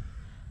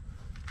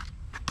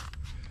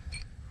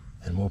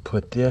 And we'll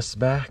put this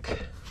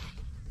back.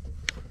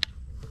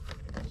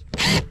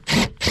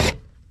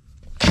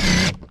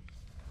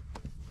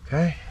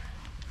 Okay.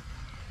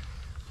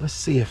 Let's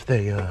see if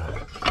they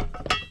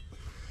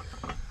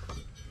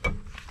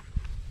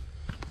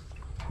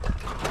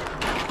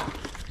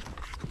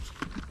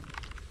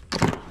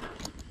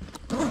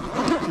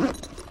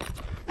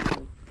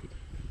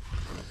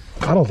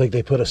I don't think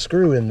they put a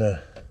screw in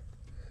the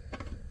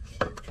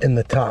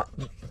top.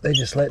 They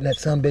just letting that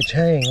sumbitch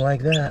hang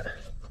like that.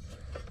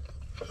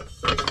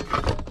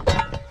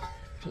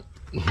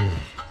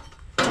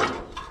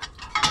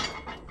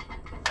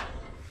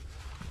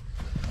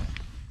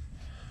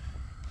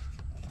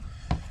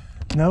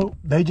 Nope,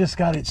 they just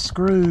got it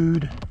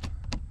screwed.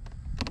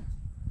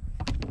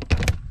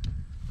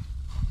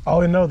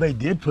 Oh, no, they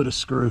did put a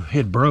screw.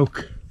 It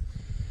broke.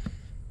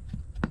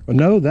 But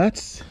no,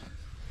 that's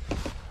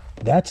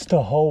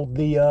to hold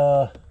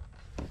the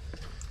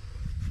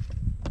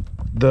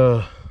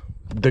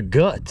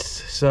guts.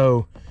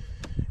 So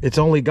it's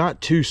only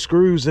got 2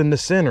 screws in the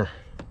center.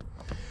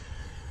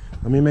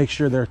 Let me make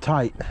sure they're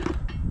tight.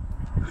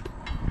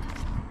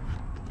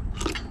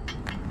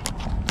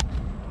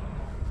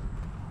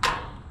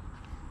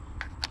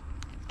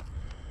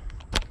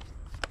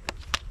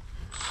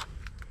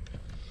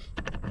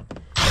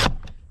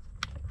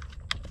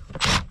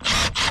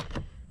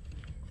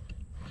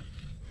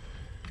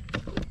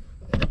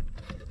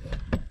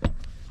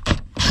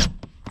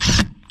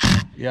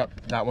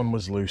 Yep, that one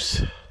was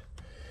loose.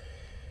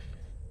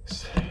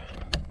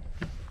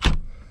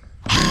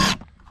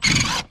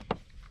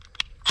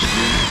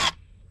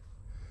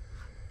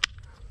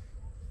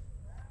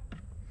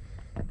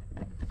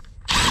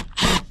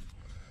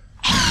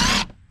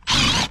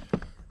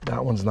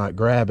 That one's not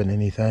grabbing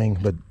anything,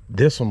 but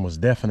this one was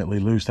definitely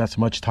loose. That's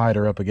much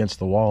tighter up against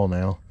the wall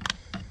now.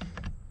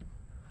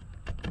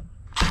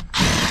 Trying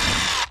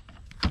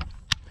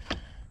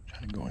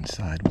to go in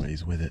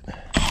sideways with it.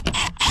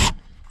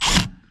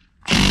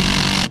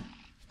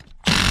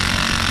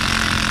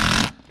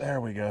 There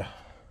we go.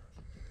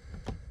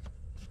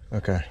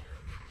 Okay.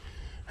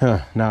 Huh,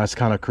 now it's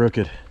kind of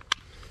crooked.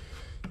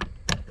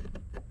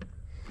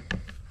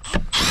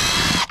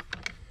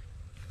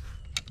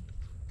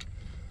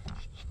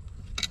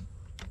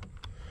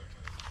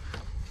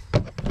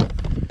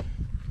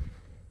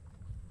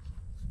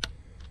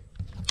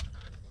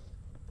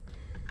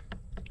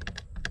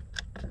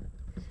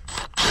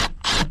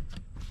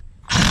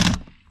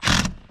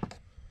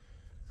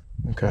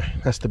 Okay,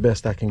 that's the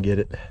best I can get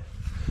it.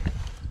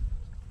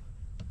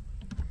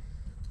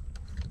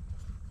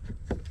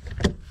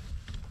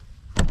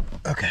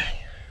 Okay.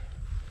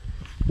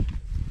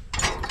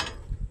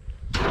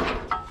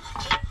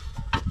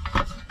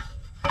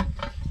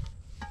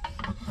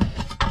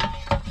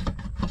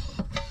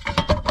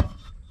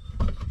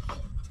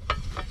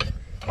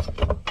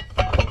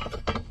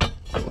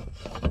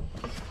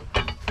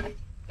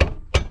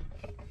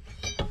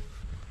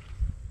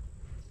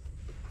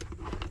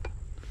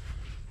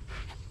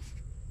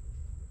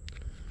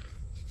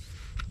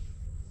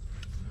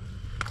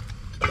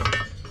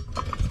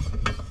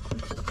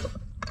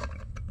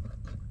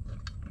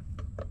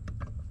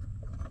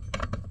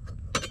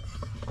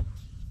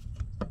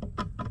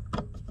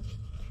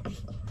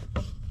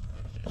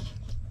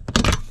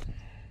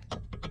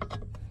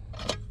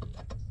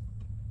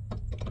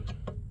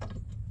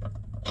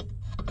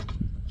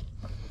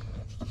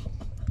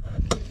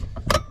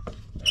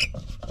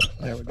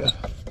 There we go.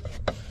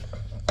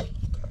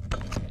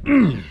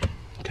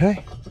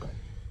 Okay.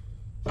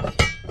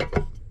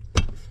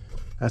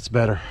 That's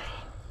better.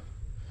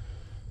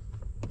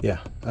 Yeah,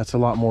 that's a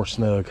lot more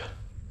snug.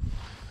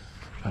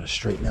 Try to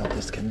straighten out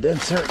this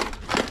condenser.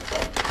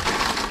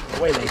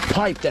 The way they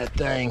pipe that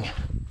thing.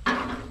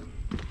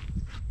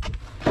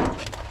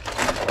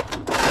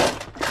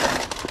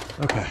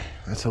 Okay,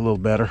 that's a little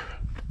better.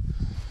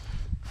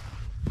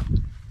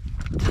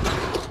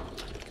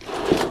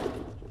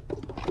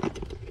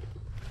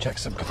 Check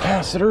some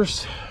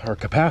capacitors, or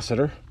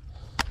capacitor.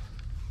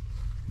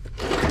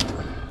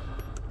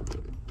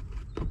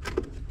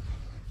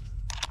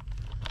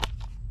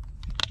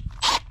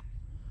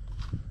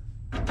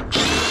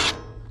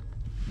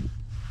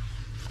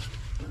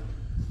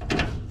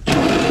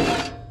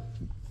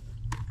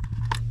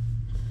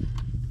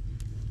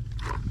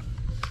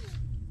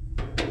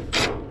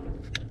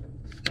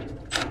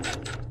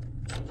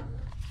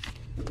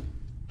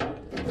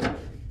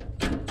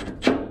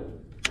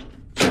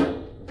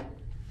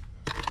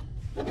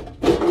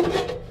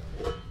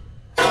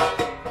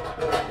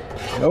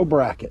 No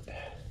bracket.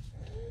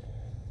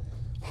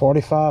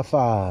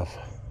 45.5.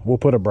 We'll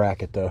put a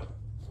bracket though.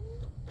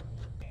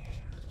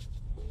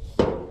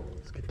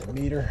 Let's get the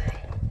meter.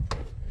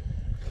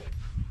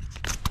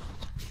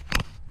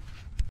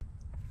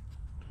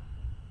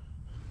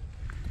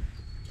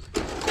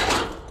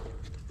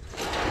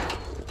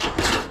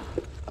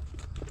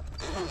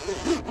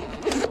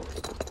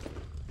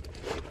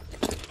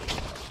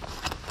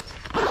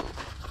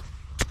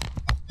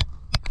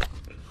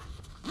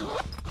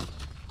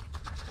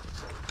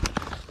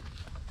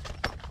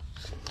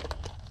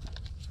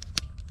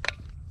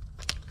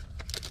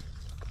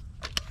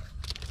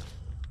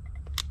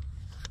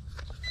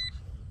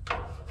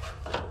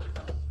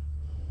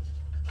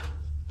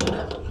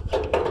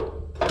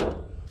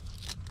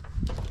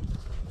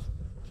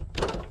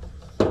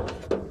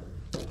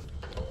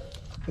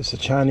 It's a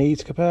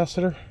Chinese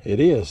capacitor? It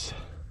is.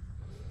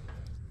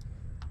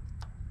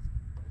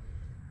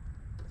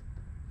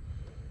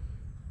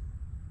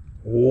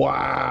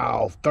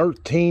 Wow,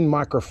 13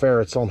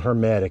 microfarads on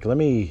hermetic. Let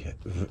me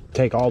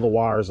take all the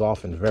wires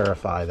off and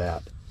verify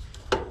that.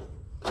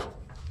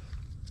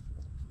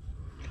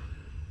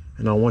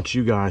 And I want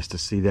you guys to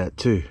see that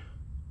too.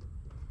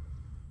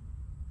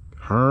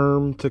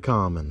 Herm to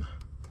common.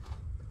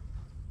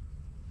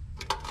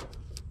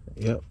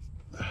 Yep.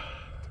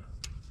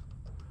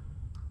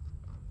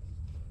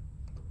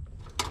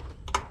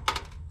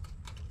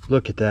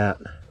 Look at that.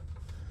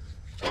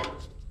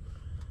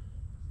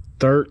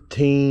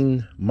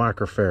 13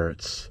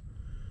 microfarads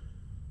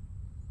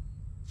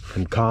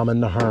from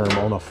common to herm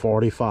on a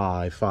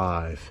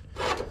 45.5.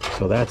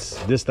 So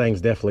this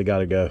thing's definitely got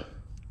to go.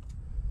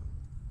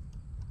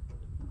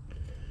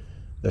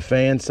 The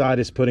fan side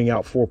is putting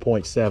out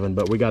 4.7,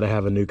 but we got to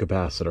have a new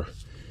capacitor.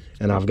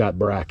 And I've got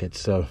brackets,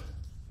 so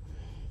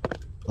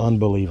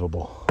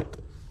unbelievable.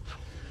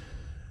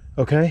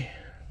 Okay.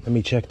 Let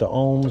me check the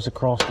ohms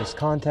across this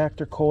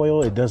contactor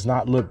coil. It does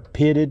not look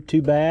pitted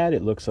too bad.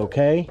 It looks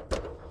okay.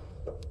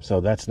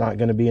 So that's not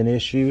going to be an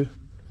issue.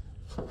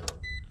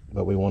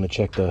 But we want to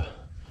check the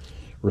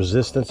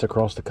resistance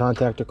across the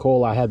contactor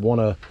coil. I had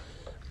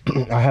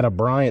a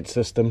Bryant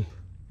system.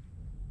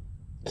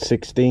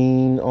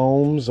 16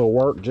 ohms will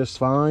work just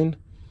fine.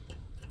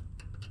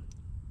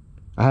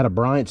 I had a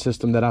Bryant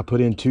system that I put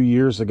in 2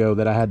 years ago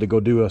that I had to go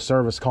do a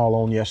service call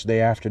on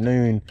yesterday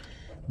afternoon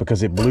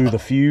because it blew the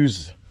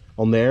fuse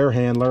on the air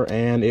handler,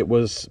 and it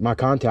was, my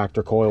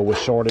contactor coil was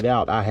shorted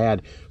out. I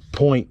had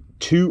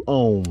 0.2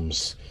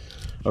 ohms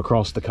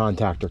across the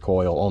contactor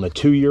coil on a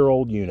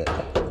 2-year-old unit,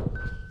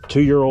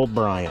 2-year-old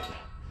Bryant.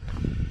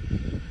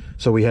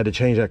 So we had to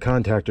change that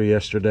contactor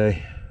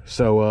yesterday.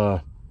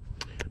 So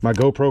my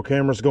GoPro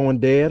camera's going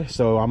dead,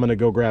 so I'm gonna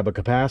go grab a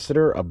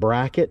capacitor, a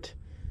bracket,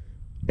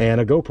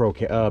 and a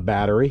GoPro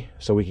battery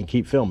so we can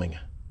keep filming.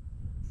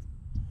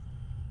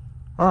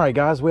 All right,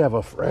 guys, we have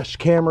a fresh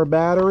camera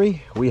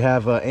battery. We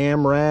have a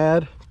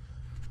AMRAD.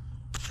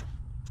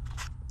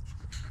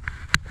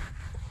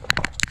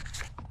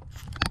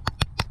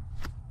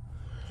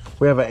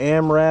 We have an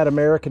AMRAD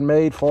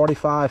American-made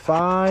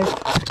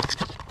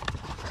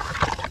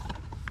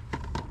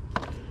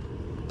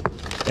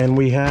 45.5. And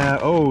we have,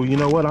 oh, you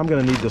know what? I'm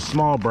gonna need the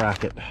small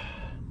bracket.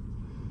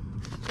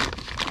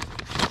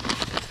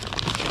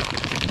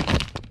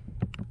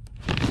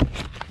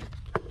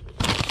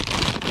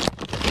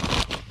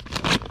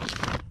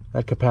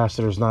 That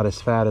capacitor's not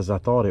as fat as I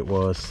thought it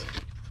was.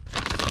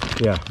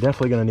 Yeah,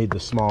 definitely gonna need the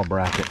small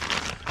bracket.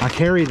 I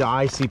carry the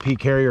ICP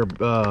Carrier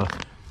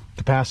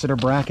capacitor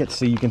brackets,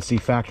 so you can see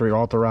factory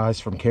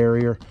authorized from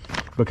Carrier,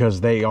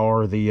 because they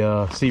are the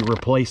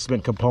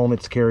Replacement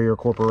Components Carrier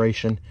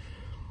Corporation.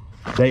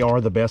 They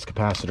are the best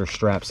capacitor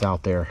straps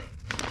out there.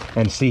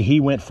 And see, he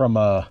went from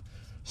a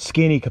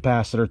skinny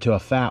capacitor to a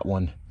fat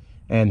one,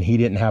 and he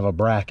didn't have a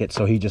bracket,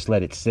 so he just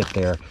let it sit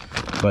there.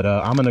 But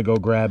I'm gonna go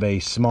grab a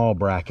small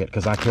bracket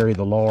because I carry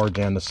the large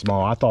and the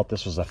small. I thought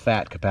this was a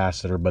fat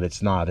capacitor, but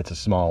it's not, it's a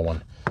small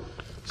one.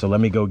 So let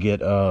me go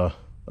get a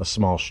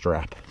small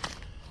strap.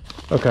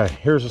 Okay,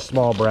 here's a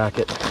small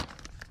bracket.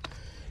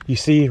 You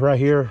see right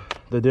here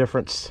the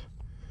difference?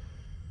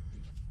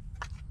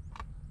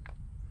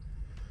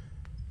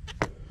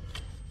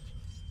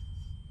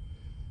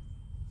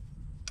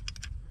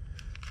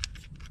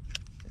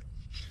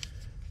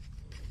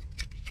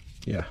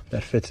 Yeah,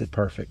 that fits it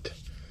perfect.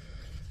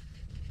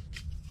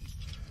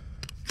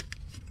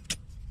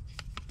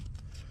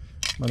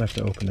 Might have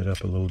to open it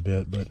up a little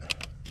bit, but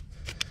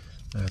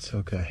that's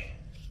okay.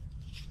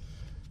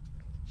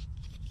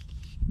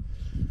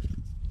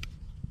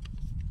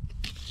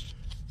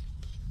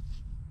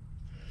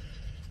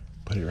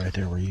 Put it right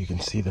there where you can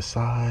see the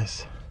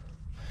size.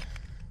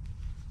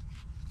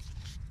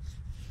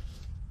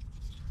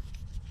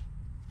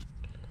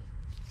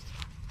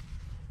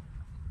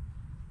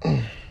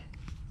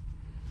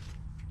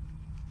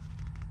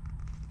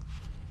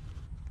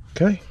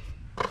 Okay.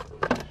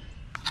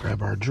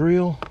 Grab our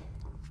drill.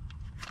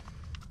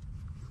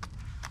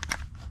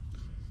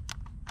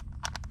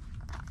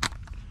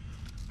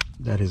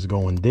 That is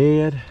going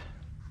dead.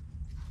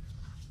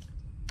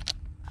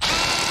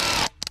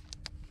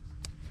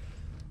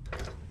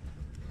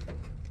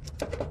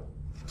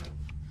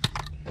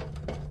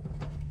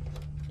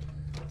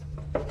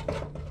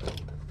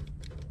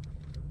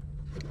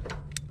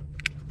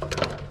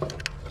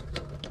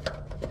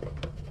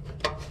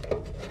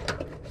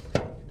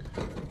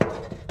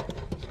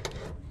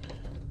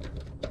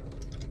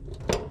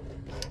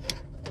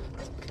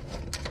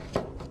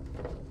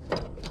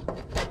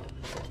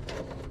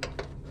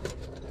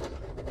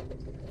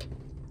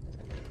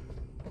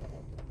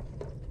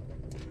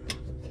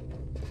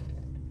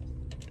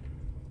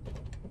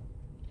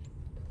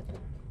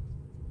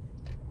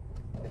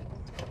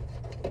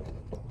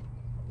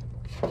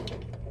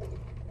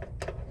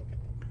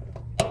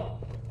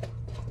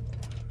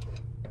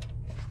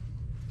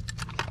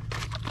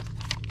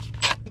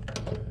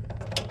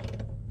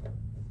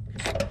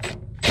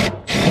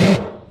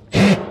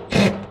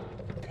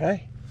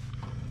 Okay.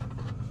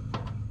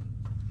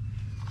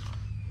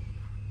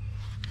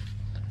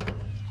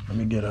 Let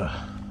me get a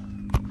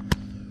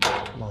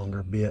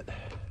longer bit.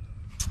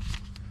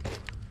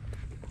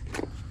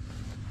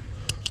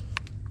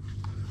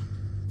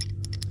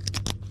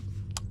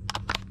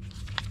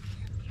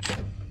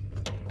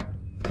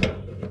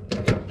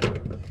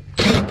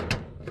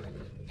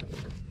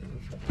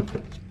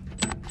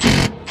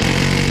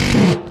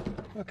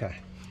 Okay.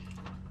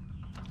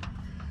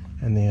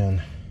 And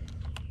then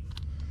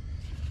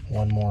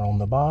one more on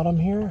the bottom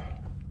here.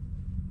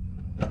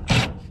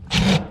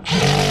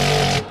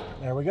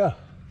 There we go.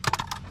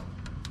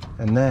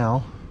 And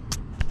now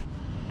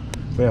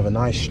we have a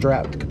nice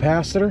strapped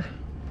capacitor.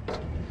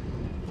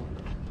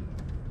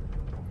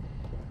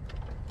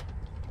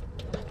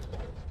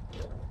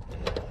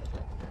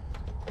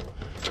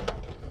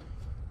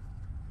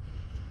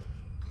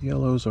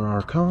 Yellows are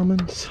our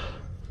commons.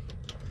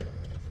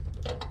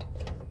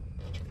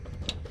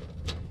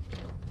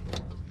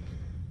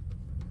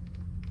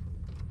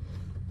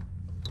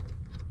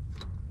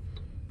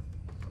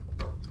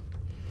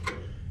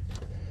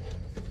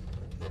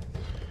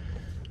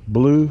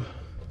 Blue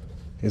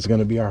is going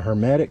to be our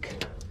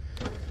hermetic.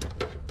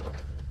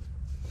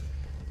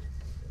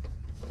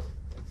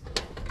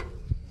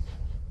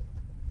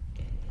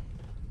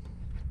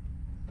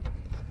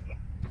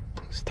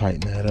 Let's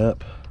tighten that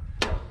up.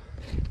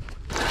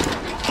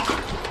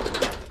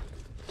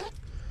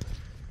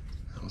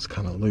 That was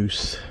kind of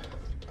loose.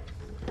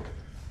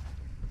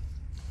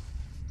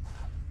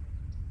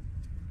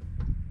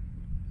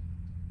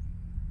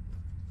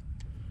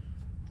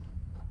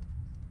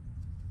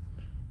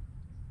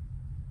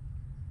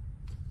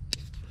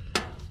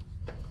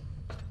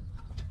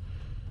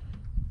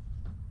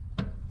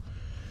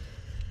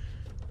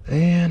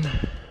 And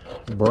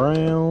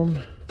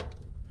brown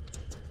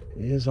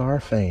is our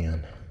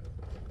fan.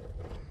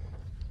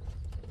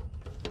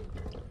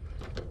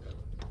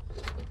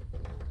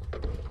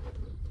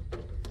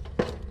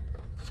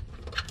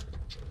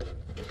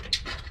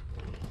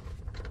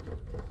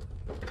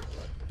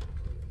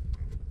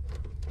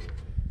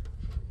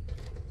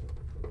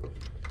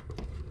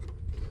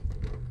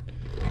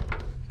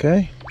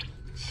 Okay.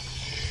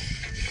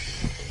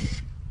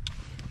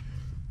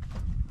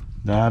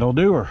 That'll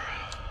do her.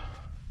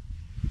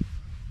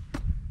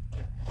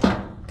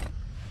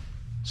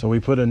 So we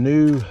put a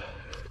new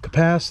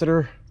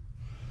capacitor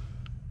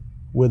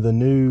with a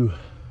new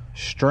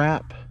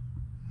strap.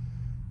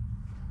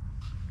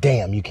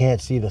 Damn, you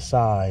can't see the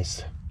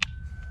size.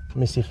 Let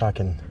me see if I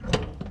can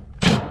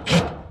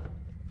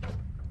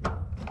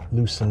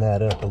loosen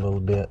that up a little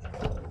bit.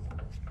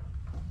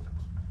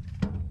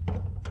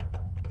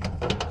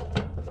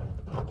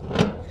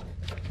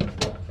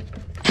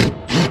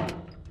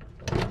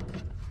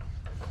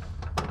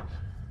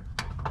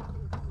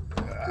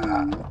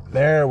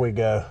 There we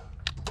go.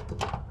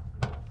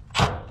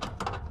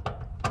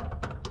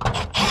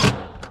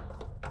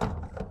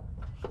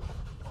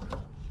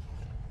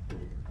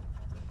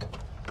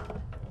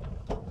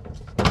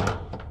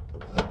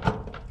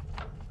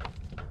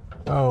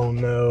 Oh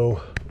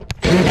no.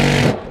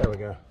 There we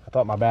go. I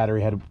thought my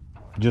battery had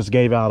just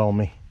gave out on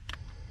me.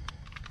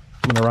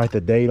 I'm gonna write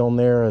the date on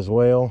there as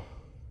well.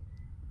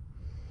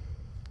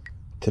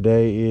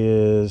 Today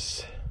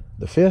is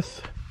the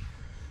 5th.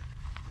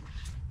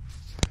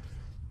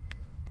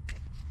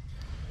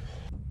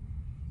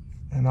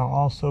 And I'll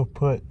also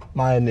put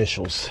my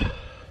initials.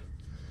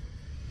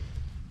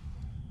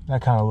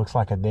 That kind of looks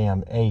like a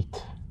damn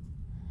 8.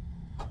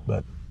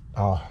 But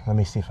let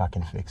me see if I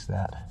can fix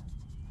that.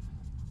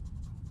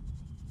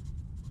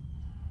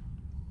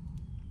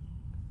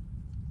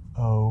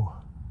 Oh,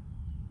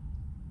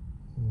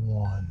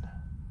 01.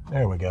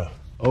 There we go.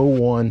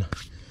 01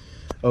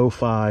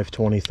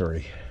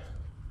 0523.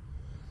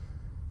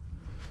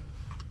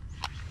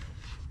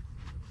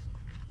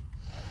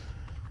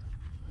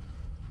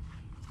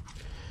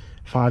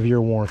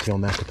 Five-year warranty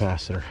on that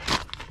capacitor.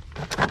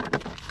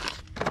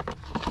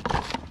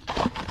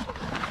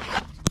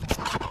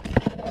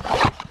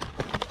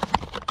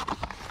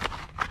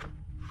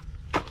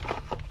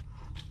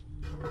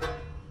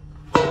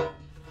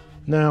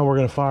 Now we're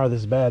going to fire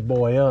this bad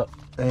boy up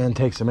and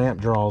take some amp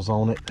draws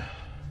on it.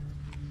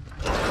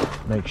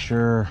 Make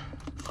sure.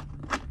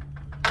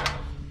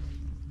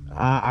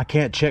 I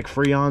can't check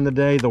Freon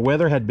today. The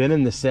weather had been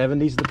in the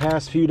 70s the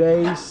past few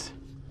days.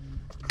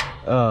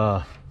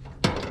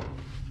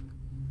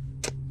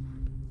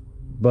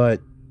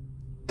 But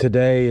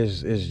today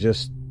is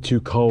just too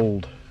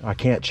cold. I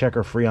can't check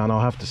her Freon. I'll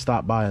have to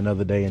stop by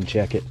another day and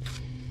check it.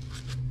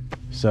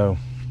 So,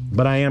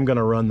 but I am going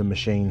to run the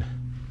machine.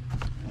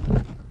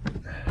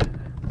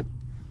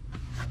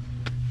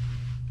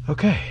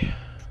 Okay.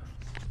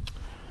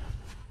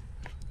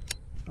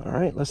 All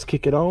right, let's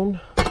kick it on.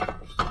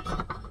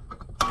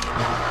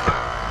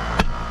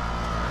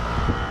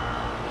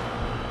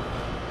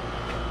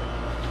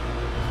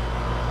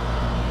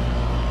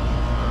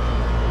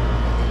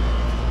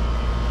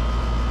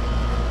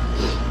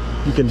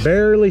 You can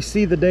barely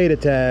see the data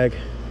tag.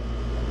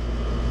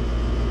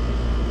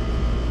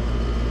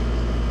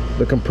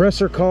 The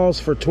compressor calls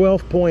for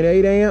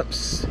 12.8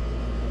 amps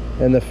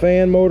and the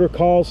fan motor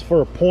calls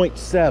for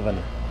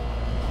 0.7.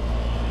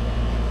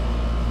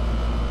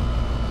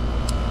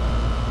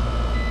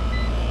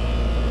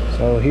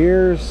 So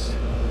here's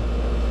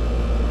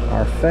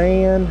our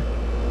fan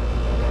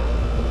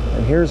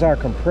and here's our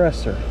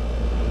compressor.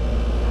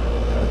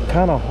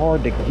 Kind of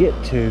hard to get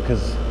to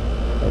because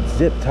that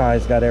zip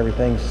tie's got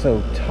everything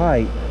so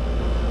tight.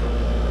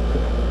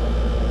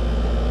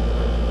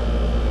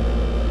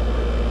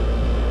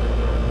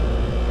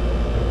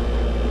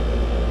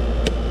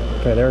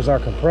 Okay, there's our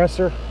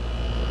compressor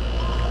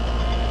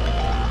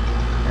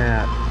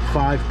at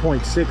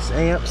 5.6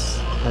 amps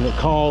and it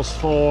calls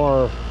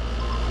for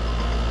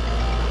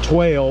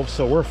 12,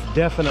 so we're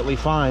definitely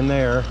fine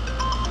there.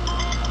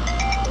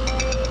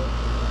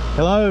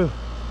 Hello.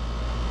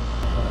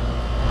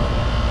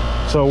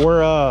 So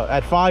we're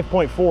at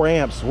 5.4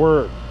 amps.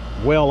 We're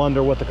well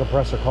under what the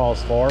compressor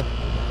calls for,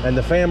 and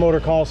the fan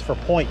motor calls for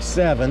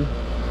 0.7.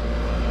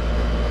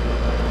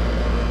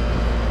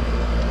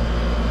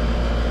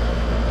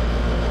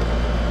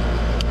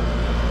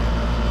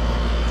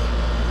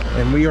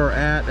 And we are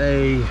at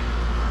it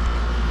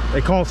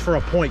calls for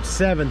a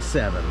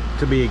 0.77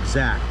 to be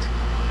exact.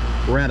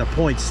 We're at a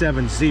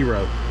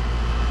 0.70.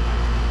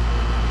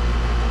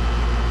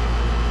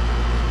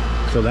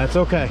 So that's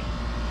okay.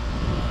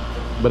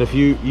 But if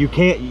you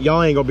can't,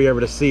 y'all ain't gonna be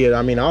able to see it.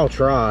 I mean, I'll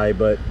try,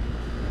 but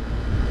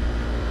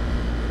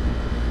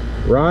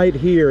right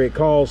here it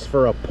calls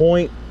for a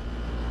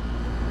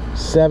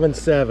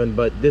 0.77,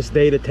 but this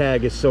data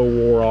tag is so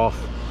wore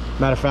off.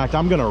 Matter of fact,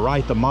 I'm gonna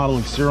write the model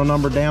and serial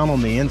number down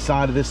on the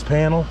inside of this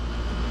panel,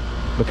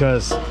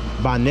 because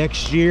by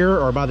next year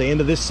or by the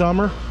end of this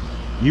summer,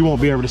 you won't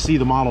be able to see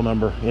the model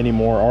number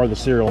anymore or the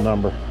serial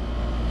number.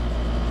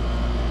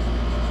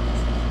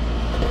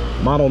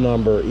 Model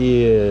number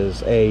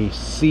is a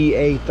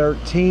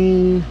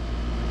CA13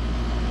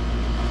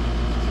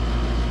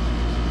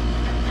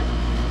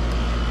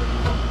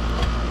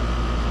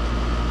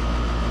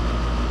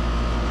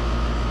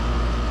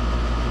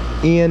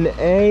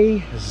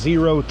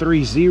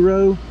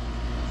 NA030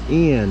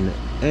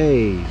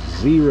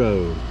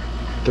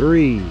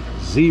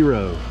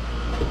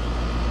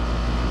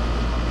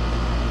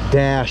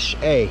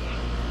 NA030-A.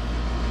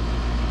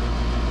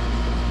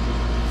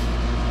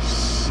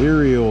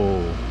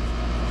 Serial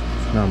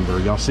number.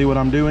 Y'all see what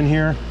I'm doing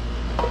here?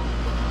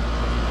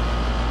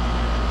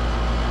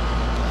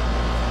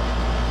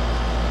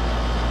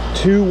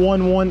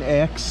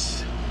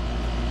 X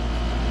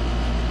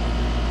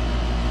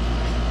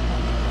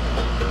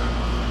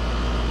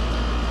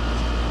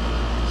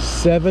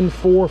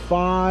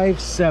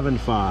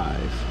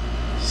 74575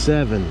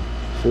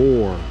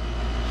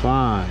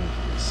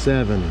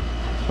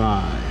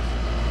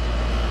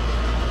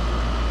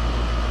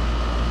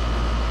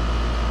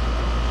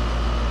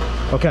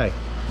 74575. Okay,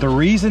 the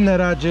reason that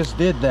I just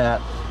did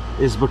that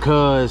is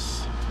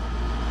because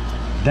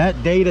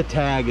that data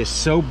tag is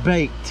so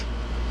baked.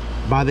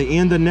 By the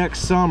end of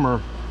next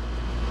summer,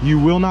 you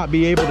will not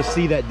be able to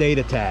see that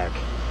data tag.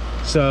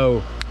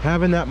 So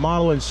having that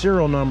model and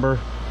serial number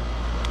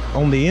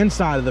on the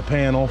inside of the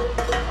panel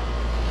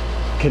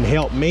can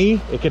help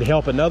me. It could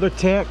help another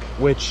tech,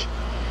 which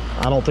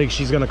I don't think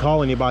she's gonna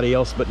call anybody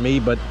else but me,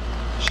 but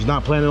she's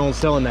not planning on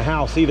selling the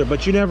house either,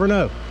 but you never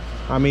know.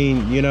 I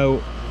mean, you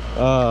know,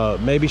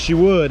 maybe she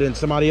would and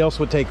somebody else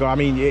would take her. I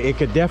mean, it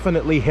could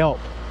definitely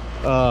help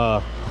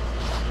the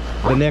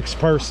next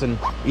person,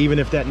 even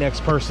if that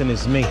next person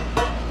is me.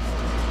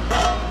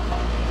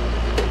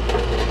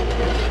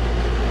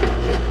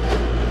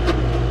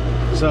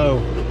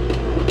 So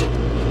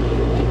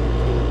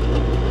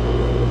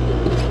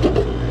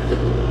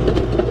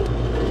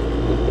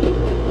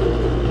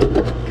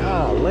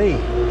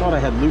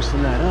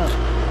loosen that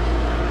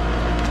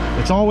up.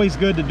 It's always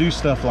good to do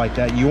stuff like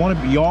that. You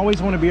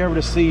always want to be able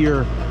to see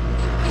your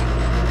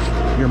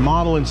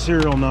model and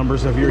serial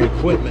numbers of your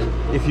equipment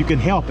if you can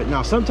help it.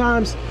 Now,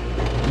 sometimes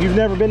you've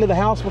never been to the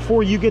house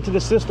before, you get to the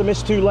system,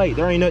 it's too late.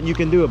 There ain't nothing you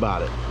can do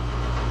about it.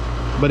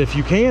 But if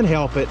you can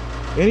help it,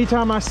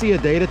 anytime I see a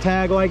data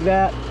tag like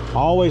that, I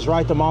always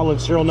write the model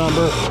and serial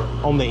number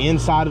on the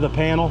inside of the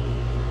panel.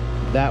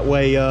 That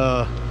way,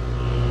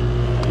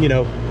 you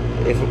know,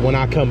 when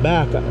I come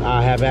back,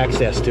 I have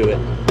access to it.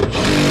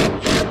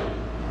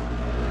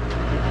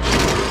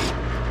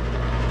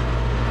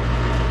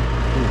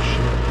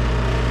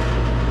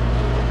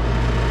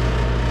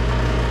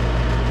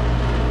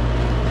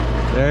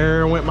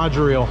 There went my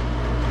drill.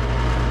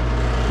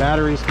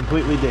 Battery's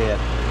completely dead.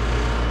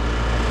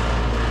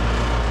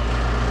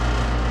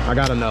 I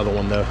got another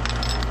one though,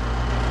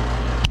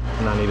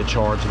 and I need to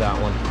charge that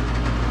one.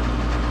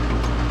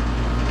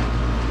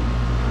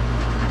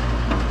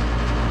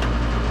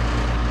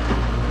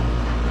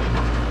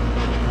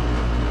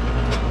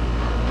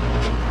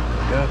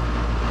 Good.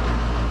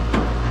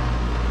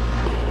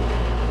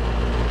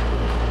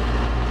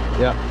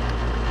 Yep.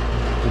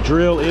 The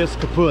drill is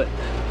kaput.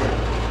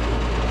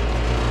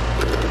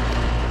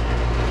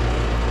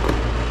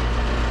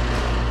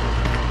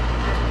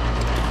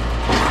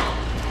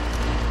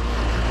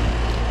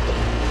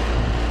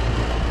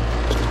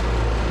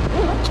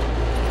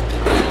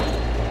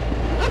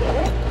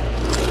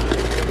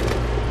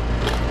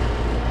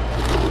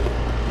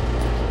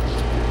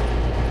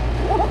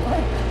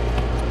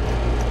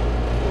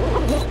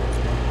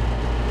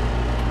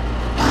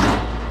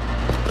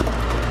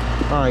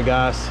 All right,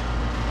 guys,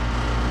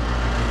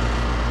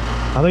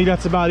 I think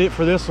that's about it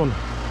for this one.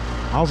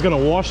 I was gonna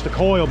wash the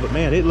coil, but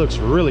man, it looks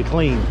really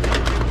clean.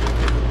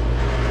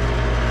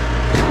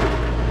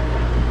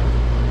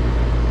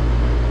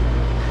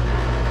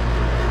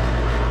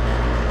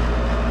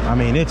 I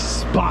mean, it's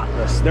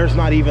spotless. There's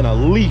not even a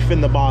leaf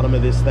in the bottom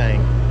of this thing.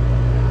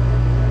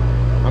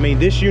 I mean,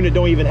 this unit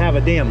don't even have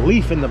a damn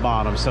leaf in the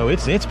bottom, so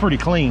it's pretty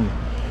clean.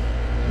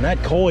 And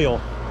that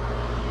coil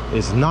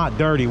is not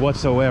dirty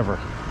whatsoever.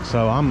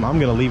 So I'm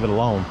gonna leave it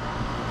alone.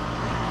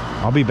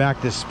 I'll be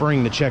back this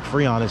spring to check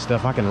Freon and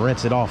stuff. I can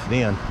rinse it off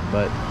then,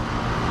 but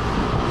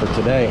for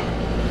today,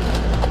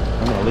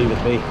 I'm gonna leave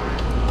it be.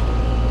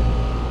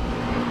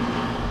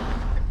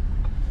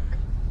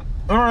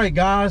 All right,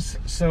 guys,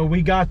 so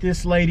we got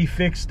this lady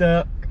fixed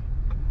up.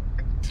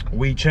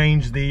 We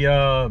changed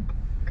the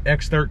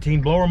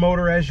X13 blower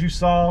motor, as you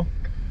saw.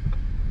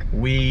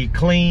 We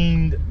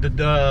cleaned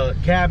the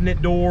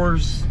cabinet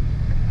doors.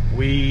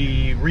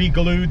 We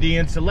re-glued the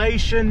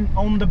insulation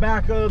on the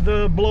back of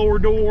the blower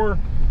door,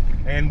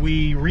 and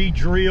we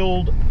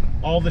re-drilled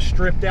all the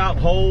stripped out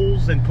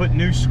holes and put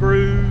new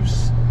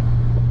screws.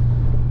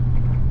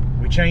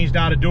 We changed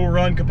out a dual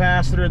run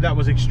capacitor that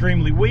was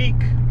extremely weak,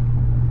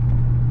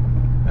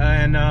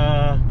 and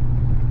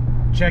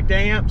checked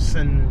amps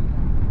and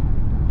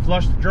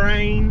flushed the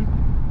drain.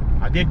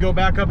 I did go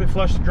back up and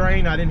flush the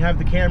drain. I didn't have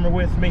the camera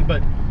with me,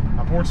 but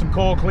I poured some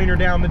coil cleaner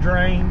down the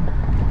drain,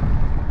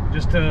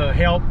 just to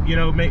help, you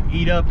know,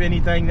 eat up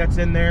anything that's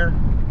in there.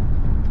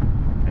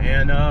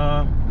 And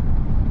I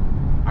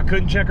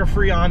couldn't check her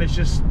Freon.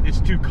 It's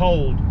too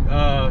cold,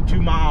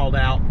 too mild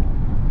out.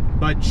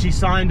 But she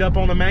signed up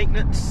on a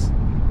maintenance,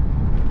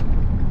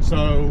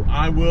 so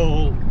I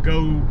will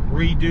go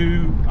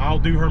I'll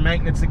do her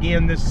maintenance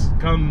again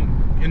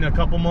come in a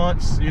couple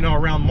months, you know,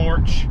 around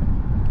March.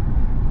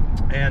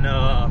 And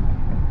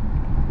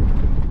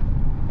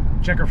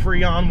check her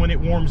Freon when it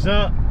warms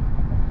up.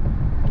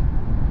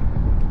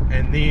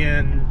 And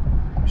then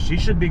she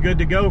should be good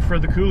to go for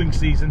the cooling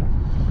season.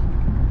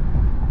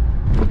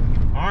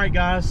 All right,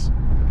 guys,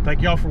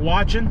 thank y'all for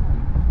watching,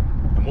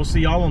 and we'll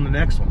see y'all on the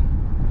next one.